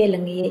ចេញពេល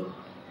ល្ងាច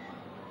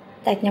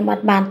តែខ្ញុំអ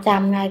ត់បាន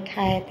ចាំថ្ងៃ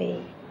ខែទេ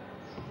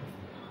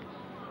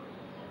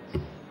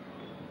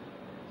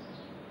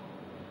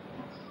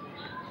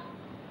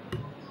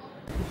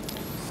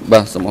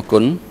បាទសូមអរគុ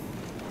ណ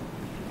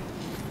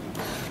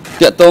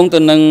តាក់ទងទៅ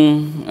នឹង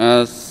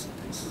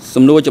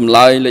សំណួរចម្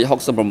លើយលេខ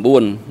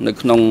69នៅ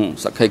ក្នុង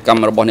សក្ខីកម្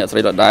មរបស់អ្នកស្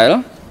រីដដែល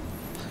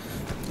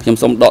ខ្ញុំ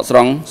សូមដកស្រ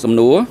ង់សំ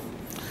ណួរ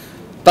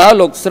តើ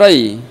លោកស្រី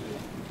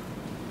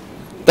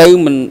ទៅ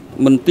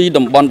មន្ទីរ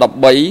តំបន់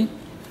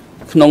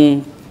13ក្នុង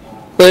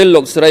ពេល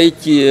លោកស្រី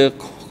ជា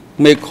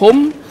មេឃុំ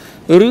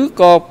ឬ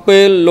ក៏ពេ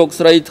លលោក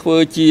ស្រីធ្វើ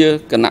ជា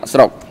គណៈស្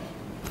រុក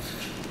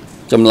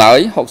ចម្លើយ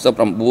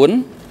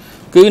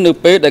69គឺនៅ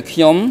ពេលដែលខ្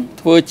ញុំ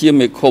ធ្វើជា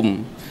មេឃុំ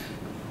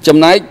ចំ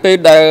ណែកពេល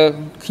ដែល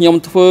ខ្ញុំ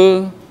ធ្វើ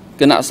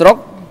គណៈស្រុក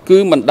គឺ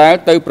មិនដែល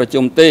ទៅប្រ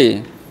ជុំទេ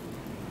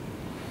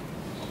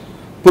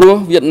ព្រោះ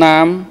វៀតណា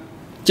ម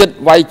ចិត្ត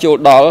វាយចូល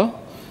ដល់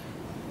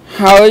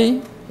ហើយ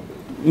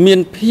មាន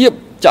ភាព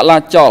ចលា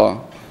ចល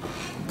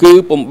គឺ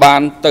ពុំបា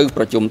នទៅ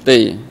ប្រជុំទេ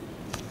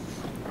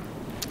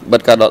បិ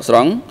ទការដកស្រ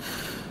ង់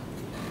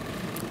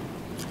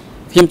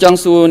ខ្ញុំចង់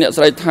សួរអ្នក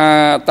ស្រីថា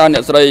តើអ្ន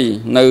កស្រី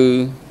នៅ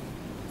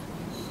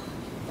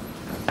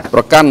ប្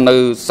រកាន់នៅ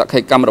សក្ខី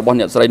កម្មរបស់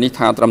អ្នកស្រីនេះ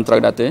ថាត្រឹមត្រូវ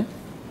ដែរទេ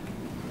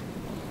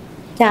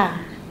ចា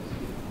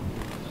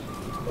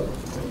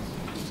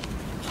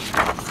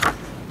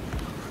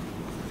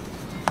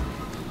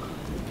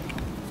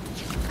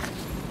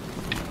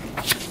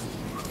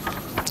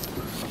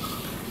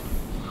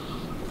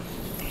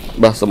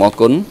បាទសូមអរ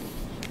គុណ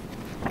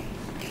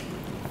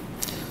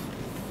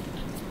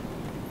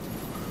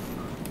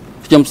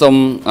ខ្ញុំសូម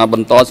ប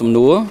ន្តសំ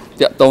ណួរ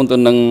តាក់ទងទៅ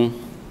នឹង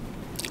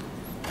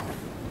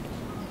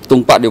ទ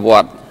ង់បដិវ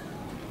ត្ត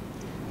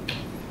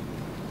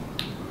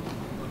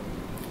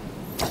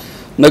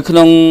នៅក្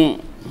នុង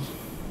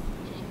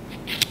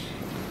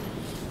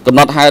កំ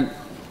ណត់ហេតុ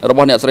រប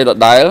ស់អ្នកស្រីដ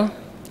ដែល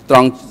ត្រ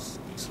ង់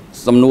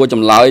សំណួរច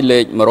ម្លើយលេ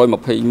ខ121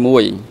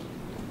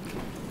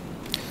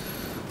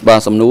បា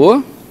ទសំណួរ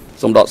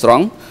សូមដកស្រ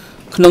ង់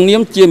ក្នុងនា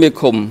មជាមេ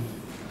ឃុំ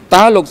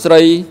តើលោកស្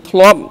រីធ្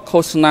លាប់ឃោ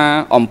សនា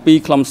អំពី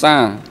ខ្លឹមសា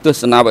រទស្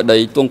សនាវដ្តី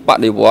ទង់ប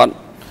ដិវត្ត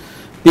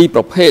ពីប្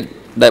រភេទ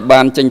ដែល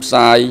បានចេញផ្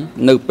សាយ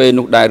នៅពេល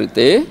នោះដែរឬ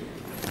ទេ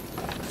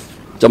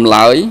ចម្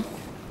លើយ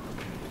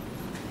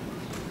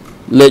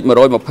លេខ121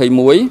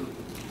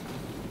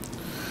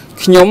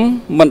ខ្ញុំ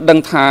មិនដឹង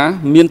ថា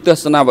មានទស្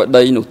សនាវដ្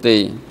តីនោះទេ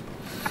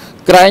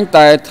ក្រែង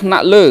តែថ្នា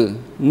ក់លើ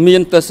មា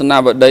នទស្សនា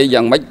វដ្តី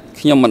យ៉ាងម៉េច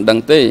ខ្ញុំមិនដឹ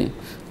ងទេ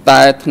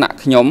តែថ្នាក់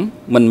ខ្ញុំ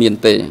មិនមាន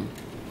ទេ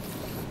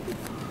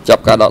ចា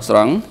ប់ការដកស្រ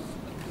ង់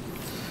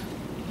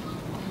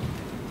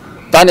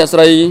តើអ្នកស្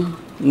រី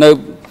នៅ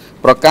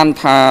ប្រកាន់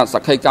ថាស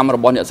ក្ខីកម្មរ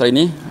បស់អ្នកស្រី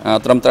នេះ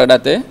ត្រឹមត្រូវដែ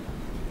រទេ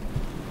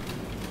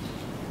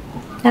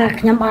ចា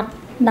ខ្ញុំអត់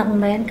ដឹង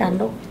មែនកាល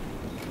នោះ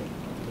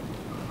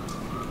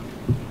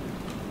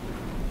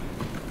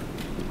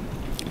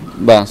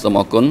បាទសូម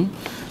អរគុណ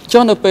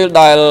ចុះនៅពេល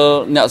ដែល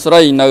អ្នកស្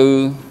រីនៅ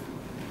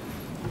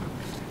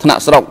ថ្នា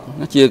ក់ស្រុក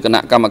ជាគណៈ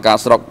កម្មការ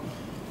ស្រុក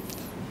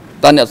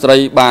តើអ្នកស្រី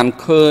បាន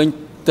ឃើញ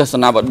ទស្ស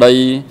នាវដ្តី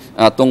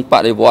ទង់ប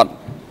ដិវត្ត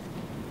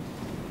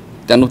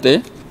ទាំងនោះទេ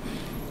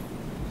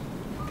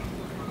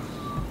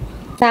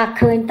ចា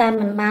ឃើញតែ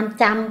មិនបាន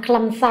ចាំខ្លឹ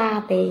មសារ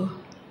ទេ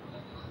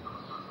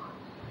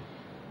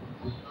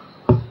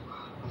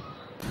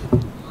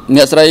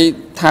អ្នកស្រី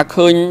ថា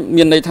ឃើញ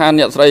មានន័យថា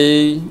អ្នកស្រី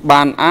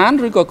បានអាន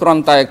ឬក៏គ្រា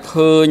ន់តែ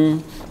ឃើញ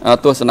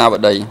ទស្សនាវ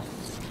ដ្តី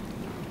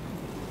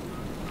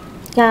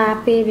ចា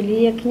ពេលវេ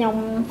លាខ្ញុំ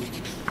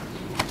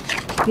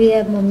វា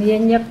មមា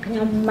ញឹកខ្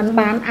ញុំមិន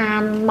បានអា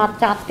នមក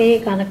ចត់ទេ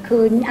គ្រាន់តែ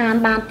ឃើញអាន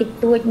បានតិច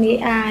តួចងាយ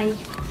អាយ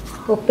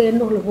ព្រោះពេល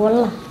នោះរវ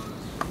ល់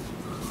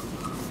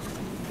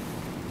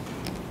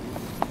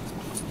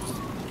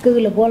គឺ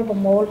រវល់ប្រ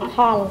មូលផ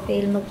លពេ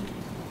លនោះ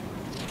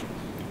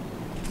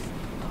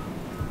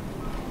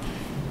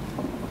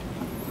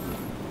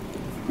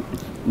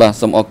បាទ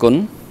សូមអរគុណ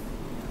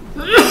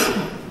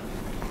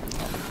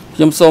ខ្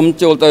ញុំសូម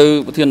ចូលទៅ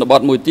ប្រធានប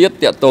ទមួយទៀត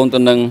តាក់ទងទៅ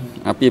នឹង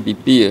អាពាហ៍ពិ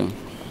ពាហ៍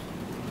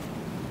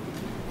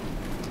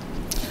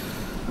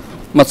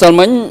ម្សិល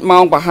មិញម៉ោ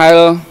ងប្រហែល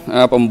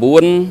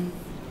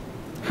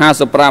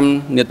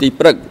 9:55 នាទី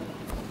ព្រឹក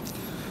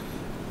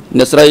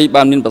អ្នកស្រី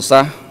បានមានប្រ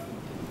សាសន៍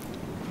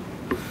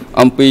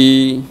អំពី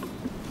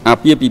អា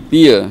ពាហ៍ពិ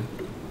ពាហ៍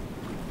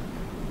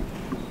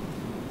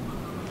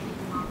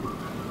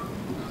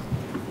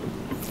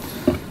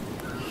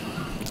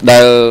ដែ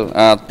ល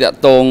តាក់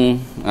ទង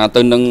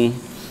ទៅនឹង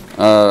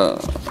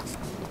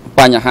ប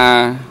ញ្ហា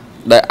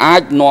ដែលអា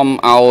ចនាំ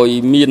ឲ្យ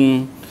មាន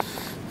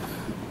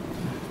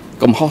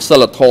កំហុសសិ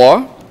លធម៌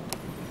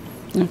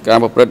ការ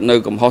ប្រព្រឹត្តនៅ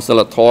កំហុសសិ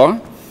លធម៌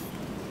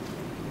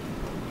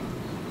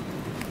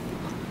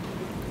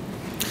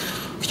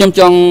ខ្ញុំ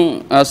ចង់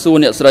សួរ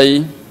អ្នកស្រី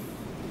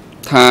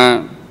ថា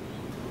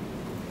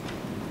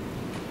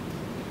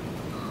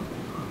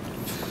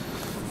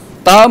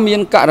តើមា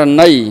នករ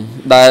ណី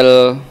ដែល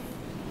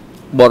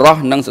បុរស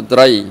និងស្ត្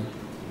រី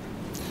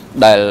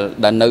ដែល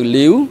នៅ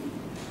លាវ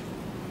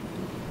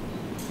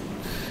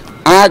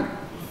អាច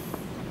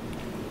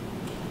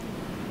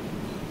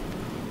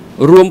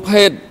រួម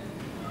ភេទ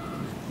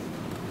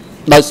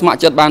ដោយស្ម័គ្រ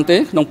ចិត្តបានទេ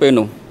ក្នុងពេល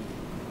នោះ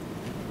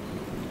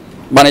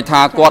បានន័យ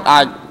ថាគាត់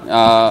អាច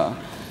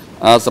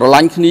ស្រឡា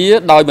ញ់គ្នា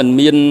ដោយមិន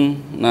មាន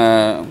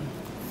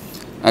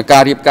កា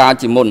ររៀបការ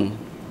ជាមុន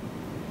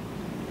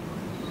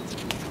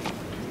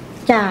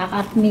ចាអ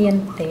ត់មាន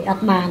ទេអ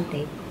ត់បាន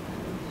ទេ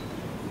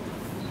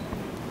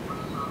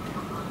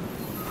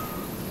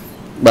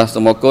បាទសូ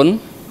មអរគុណ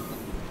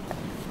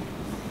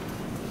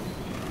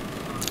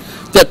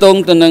តង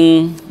ទៅនឹង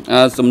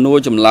សំណួរ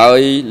ចម្លើយ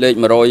លេខ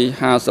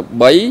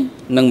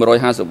153និង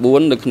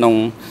154នៅក្នុង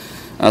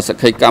សក្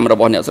ខីកម្មរ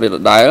បស់អ្នកស្រីដ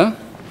ដែល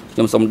ខ្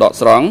ញុំសូមដក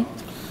ស្រង់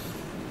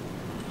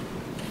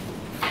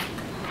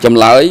ចម្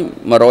លើយ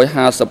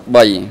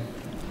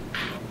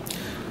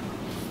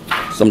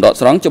153សំដក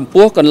ស្រង់ចំ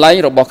ពោះកន្លែង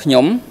របស់ខ្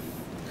ញុំ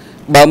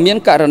បើមាន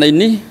ករណី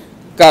នេះ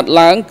កើត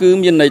ឡើងគឺ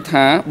មានន័យ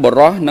ថាប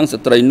រិសុទ្ធនិង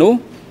ស្ត្រីនោះ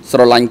ស្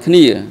រឡាញ់គ្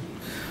នា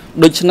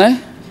ដូច្នេះ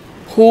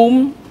ភូមិ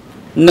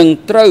នឹង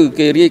ត្រូវ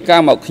គេរាយការ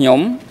ណ៍មកខ្ញុំ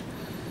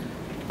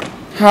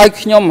ហើយ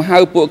ខ្ញុំហៅ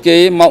ពួកគេ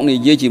មកនិ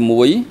យាយជា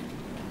មួយ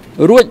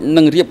រួច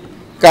នឹងរៀប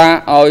ការ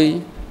ឲ្យ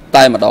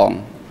តែម្ដង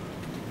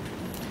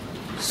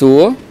សួ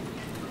រ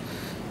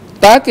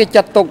តើគេ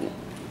ចាត់ទុក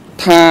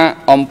ថា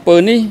អំពើ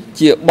នេះ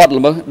ជាបទ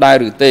ល្មើសដែរ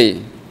ឬទេ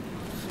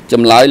ច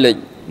ម្លើយលេខ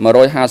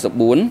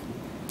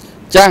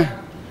154ចាស់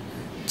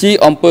ជា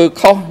អំពើ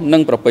ខុសនឹ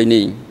ងប្រពៃ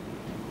ណី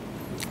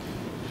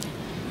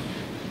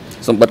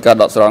សម្បត្តិការ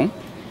ដកស្រង់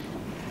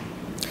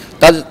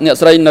តើអ្នក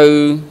ស្រីនៅ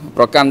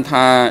ប្រកាន់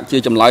ថាជា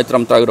ចម្លើយត្រឹ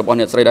មត្រូវរបស់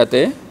អ្នកស្រីដែរ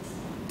ទេ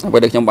អ្វី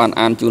ដែលខ្ញុំបាន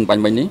អានជូនបា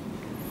ញ់មិញនេះ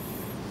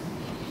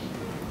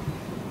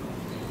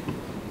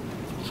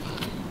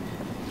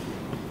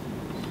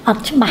អ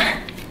ត់ច្បាស់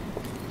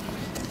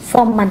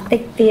សូមបន្តិ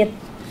ចទៀត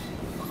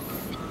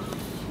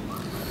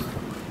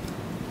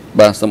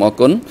បាទសូមអរ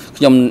គុណ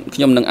ខ្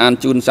ញុំនឹងអាន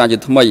ជូនសារជា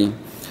ថ្មី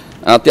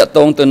តាក់ទ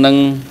ងទៅនឹង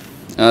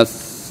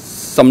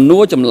សំណួ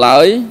រចម្លើ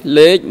យ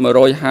លេខ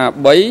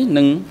153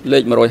និងលេ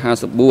ខ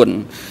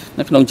154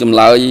នៅក្នុងចម្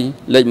លើយ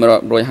លេខ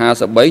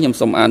153ខ្ញុំ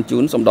សូមអានជូ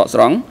នសូមដកស្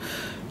រង់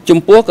ចំ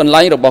ពោះកន្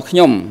លែងរបស់ខ្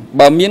ញុំ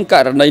បើមានក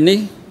រណីនេះ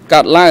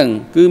កើតឡើង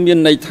គឺមាន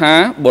ន័យថា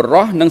បុរ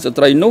សនិងស្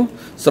ត្រីនោះ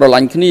ស្រឡា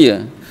ញ់គ្នា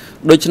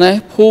ដូច្នេះ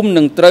ភូមិ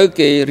នឹងត្រូវ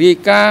គេរាយ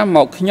ការណ៍ម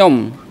កខ្ញុំ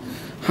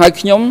ហើយ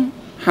ខ្ញុំ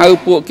ហៅ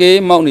ពួកគេ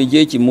មកនិ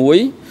យាយជាមួយ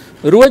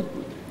រួច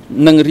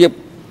នឹងរៀប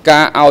កា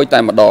រឲ្យតែ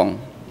ម្ដង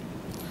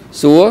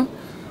សួរ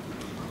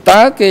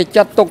តើគេ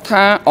ចាត់ទុក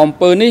ថាអំ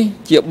ពើនេះ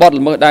ជាបទ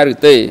ល្មើសដែរឬ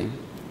ទេ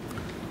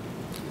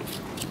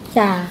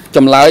ចាច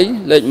ម្លើយ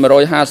លេខ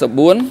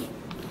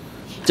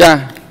154ចា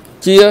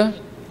ជា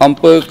អំ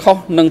ពើខុស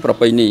នឹងប្រ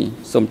ពៃណី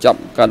សូមចាប់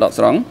ការដក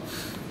ស្រង់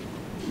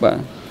បាទ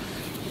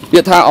ពា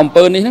ក្យថាអំ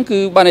ពើនេះហ្នឹងគឺ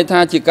បានន័យថា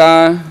ជាការ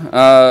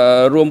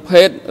រួម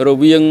ភេទរ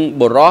វាង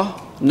បុរស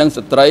និង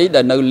ស្ត្រី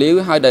ដែលនៅលាវ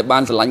ហើយដែលបា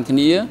នស្រឡាញ់គ្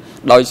នា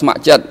ដោយស្ម័គ្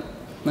រចិត្ត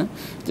ណា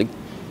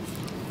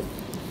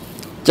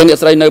ចឹងអ្នក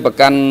ស្រីនៅប្រ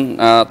កាន់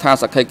ថា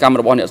សក្ខីកម្ម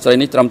របស់អ្នកស្រី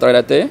នេះត្រឹមត្រូវ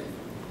ដែរទេ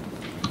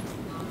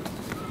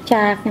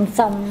ចាខ្ញុំ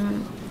សូម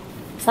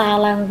សារ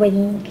ឡើងវិញ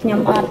ខ្ញុំ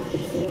អត់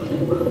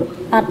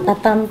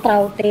ត្រឹមត្រូ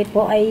វទេព្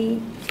រោះអី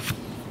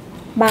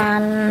បា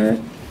ន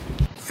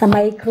ស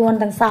ម័យខ្លួន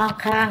ទាំងសង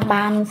ខាង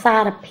បានសា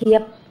រភាព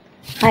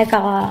ហើយ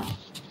ក៏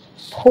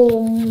ភូ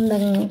មិនិ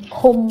ង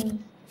ឃុំ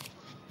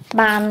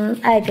បាន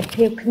ឯក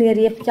ភាពគ្នា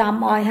រៀបចំ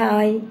ឲ្យហើ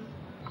យ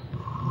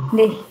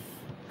នេះ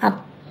អត់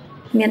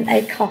មានអី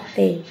ខុស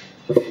ទេ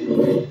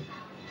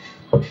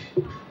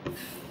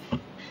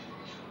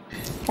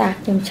ចា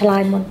ខ្ញុំឆ្លើ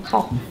យមុនខុ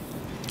ស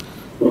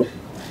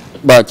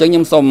បាទអញ្ចឹងខ្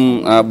ញុំសូម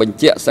បញ្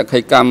ជាក់សក្ខី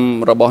កម្ម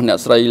របស់អ្នក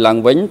ស្រីឡើង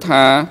វិញ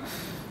ថា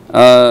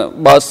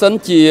បើសិន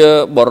ជា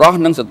បុរស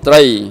និងស្ត្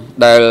រី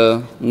ដែល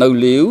នៅ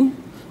លាវ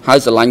ហើយ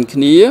ស្រឡាញ់គ្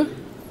នា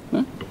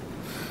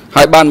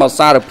ហើយបានមក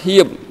សារភា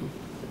ព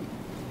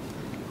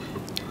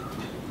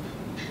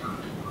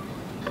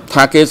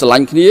ថាគេស្រឡា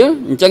ញ់គ្នា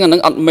អញ្ចឹងអានឹ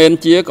ងអត់មែន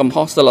ជាកំ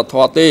ហុសសិលធ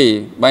ម៌ទេ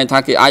បែរថា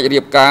គេអាចរៀ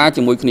បការ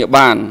ជាមួយគ្នា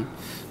បាន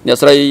អ្នក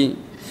ស្រី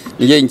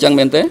និយាយអញ្ចឹង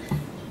មែនទេ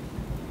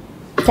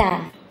ចា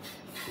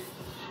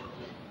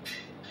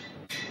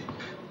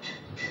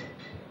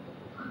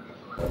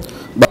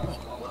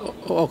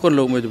អរគុណ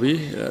លោកមេធាវី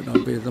ដ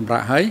ល់ពេលសម្រា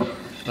ប់ហើយឥ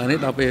ឡូវនេះ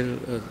ដល់ពេល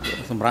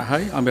សម្រាប់ហើ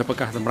យឲ្យមានប្រ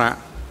កាសសម្រាប់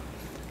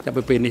ចាប់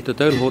ពីពេលនេះ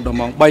ទៅរហូតដល់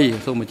ម៉ោង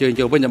3សូមអញ្ជើញ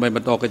ចូលវិញដើម្បីប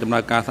ន្តកិច្ចដំណើ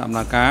រការសកម្ម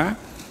ភាព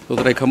លោក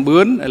ស្រីខំបឿ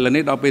នឥឡូវ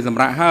នេះដល់ពេលសម្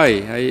រាប់ហើយ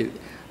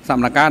សក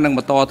ម្មភាពនឹងប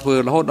ន្តធ្វើ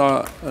រហូតដល់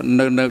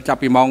នៅចាប់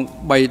ពីម៉ោង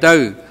3ទៅ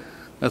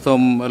សូ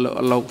ម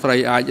លោកស្រី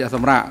អាចស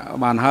ម្រាប់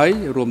បានហើយ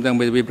រួមទាំង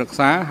មេធាវីប្រឹក្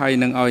សាហើយ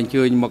នឹងឲ្យអញ្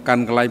ជើញមកកា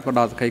ន់កន្លែងផ្ដ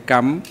ល់សក្ខីក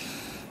ម្ម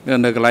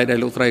នៅកន្លែងដែល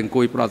លោកស្រីអង្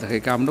គុយផ្ដល់សក្ខី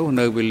កម្មនោះ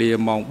នៅវេលា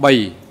ម៉ោង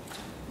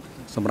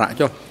3សម្រាប់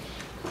ចុះ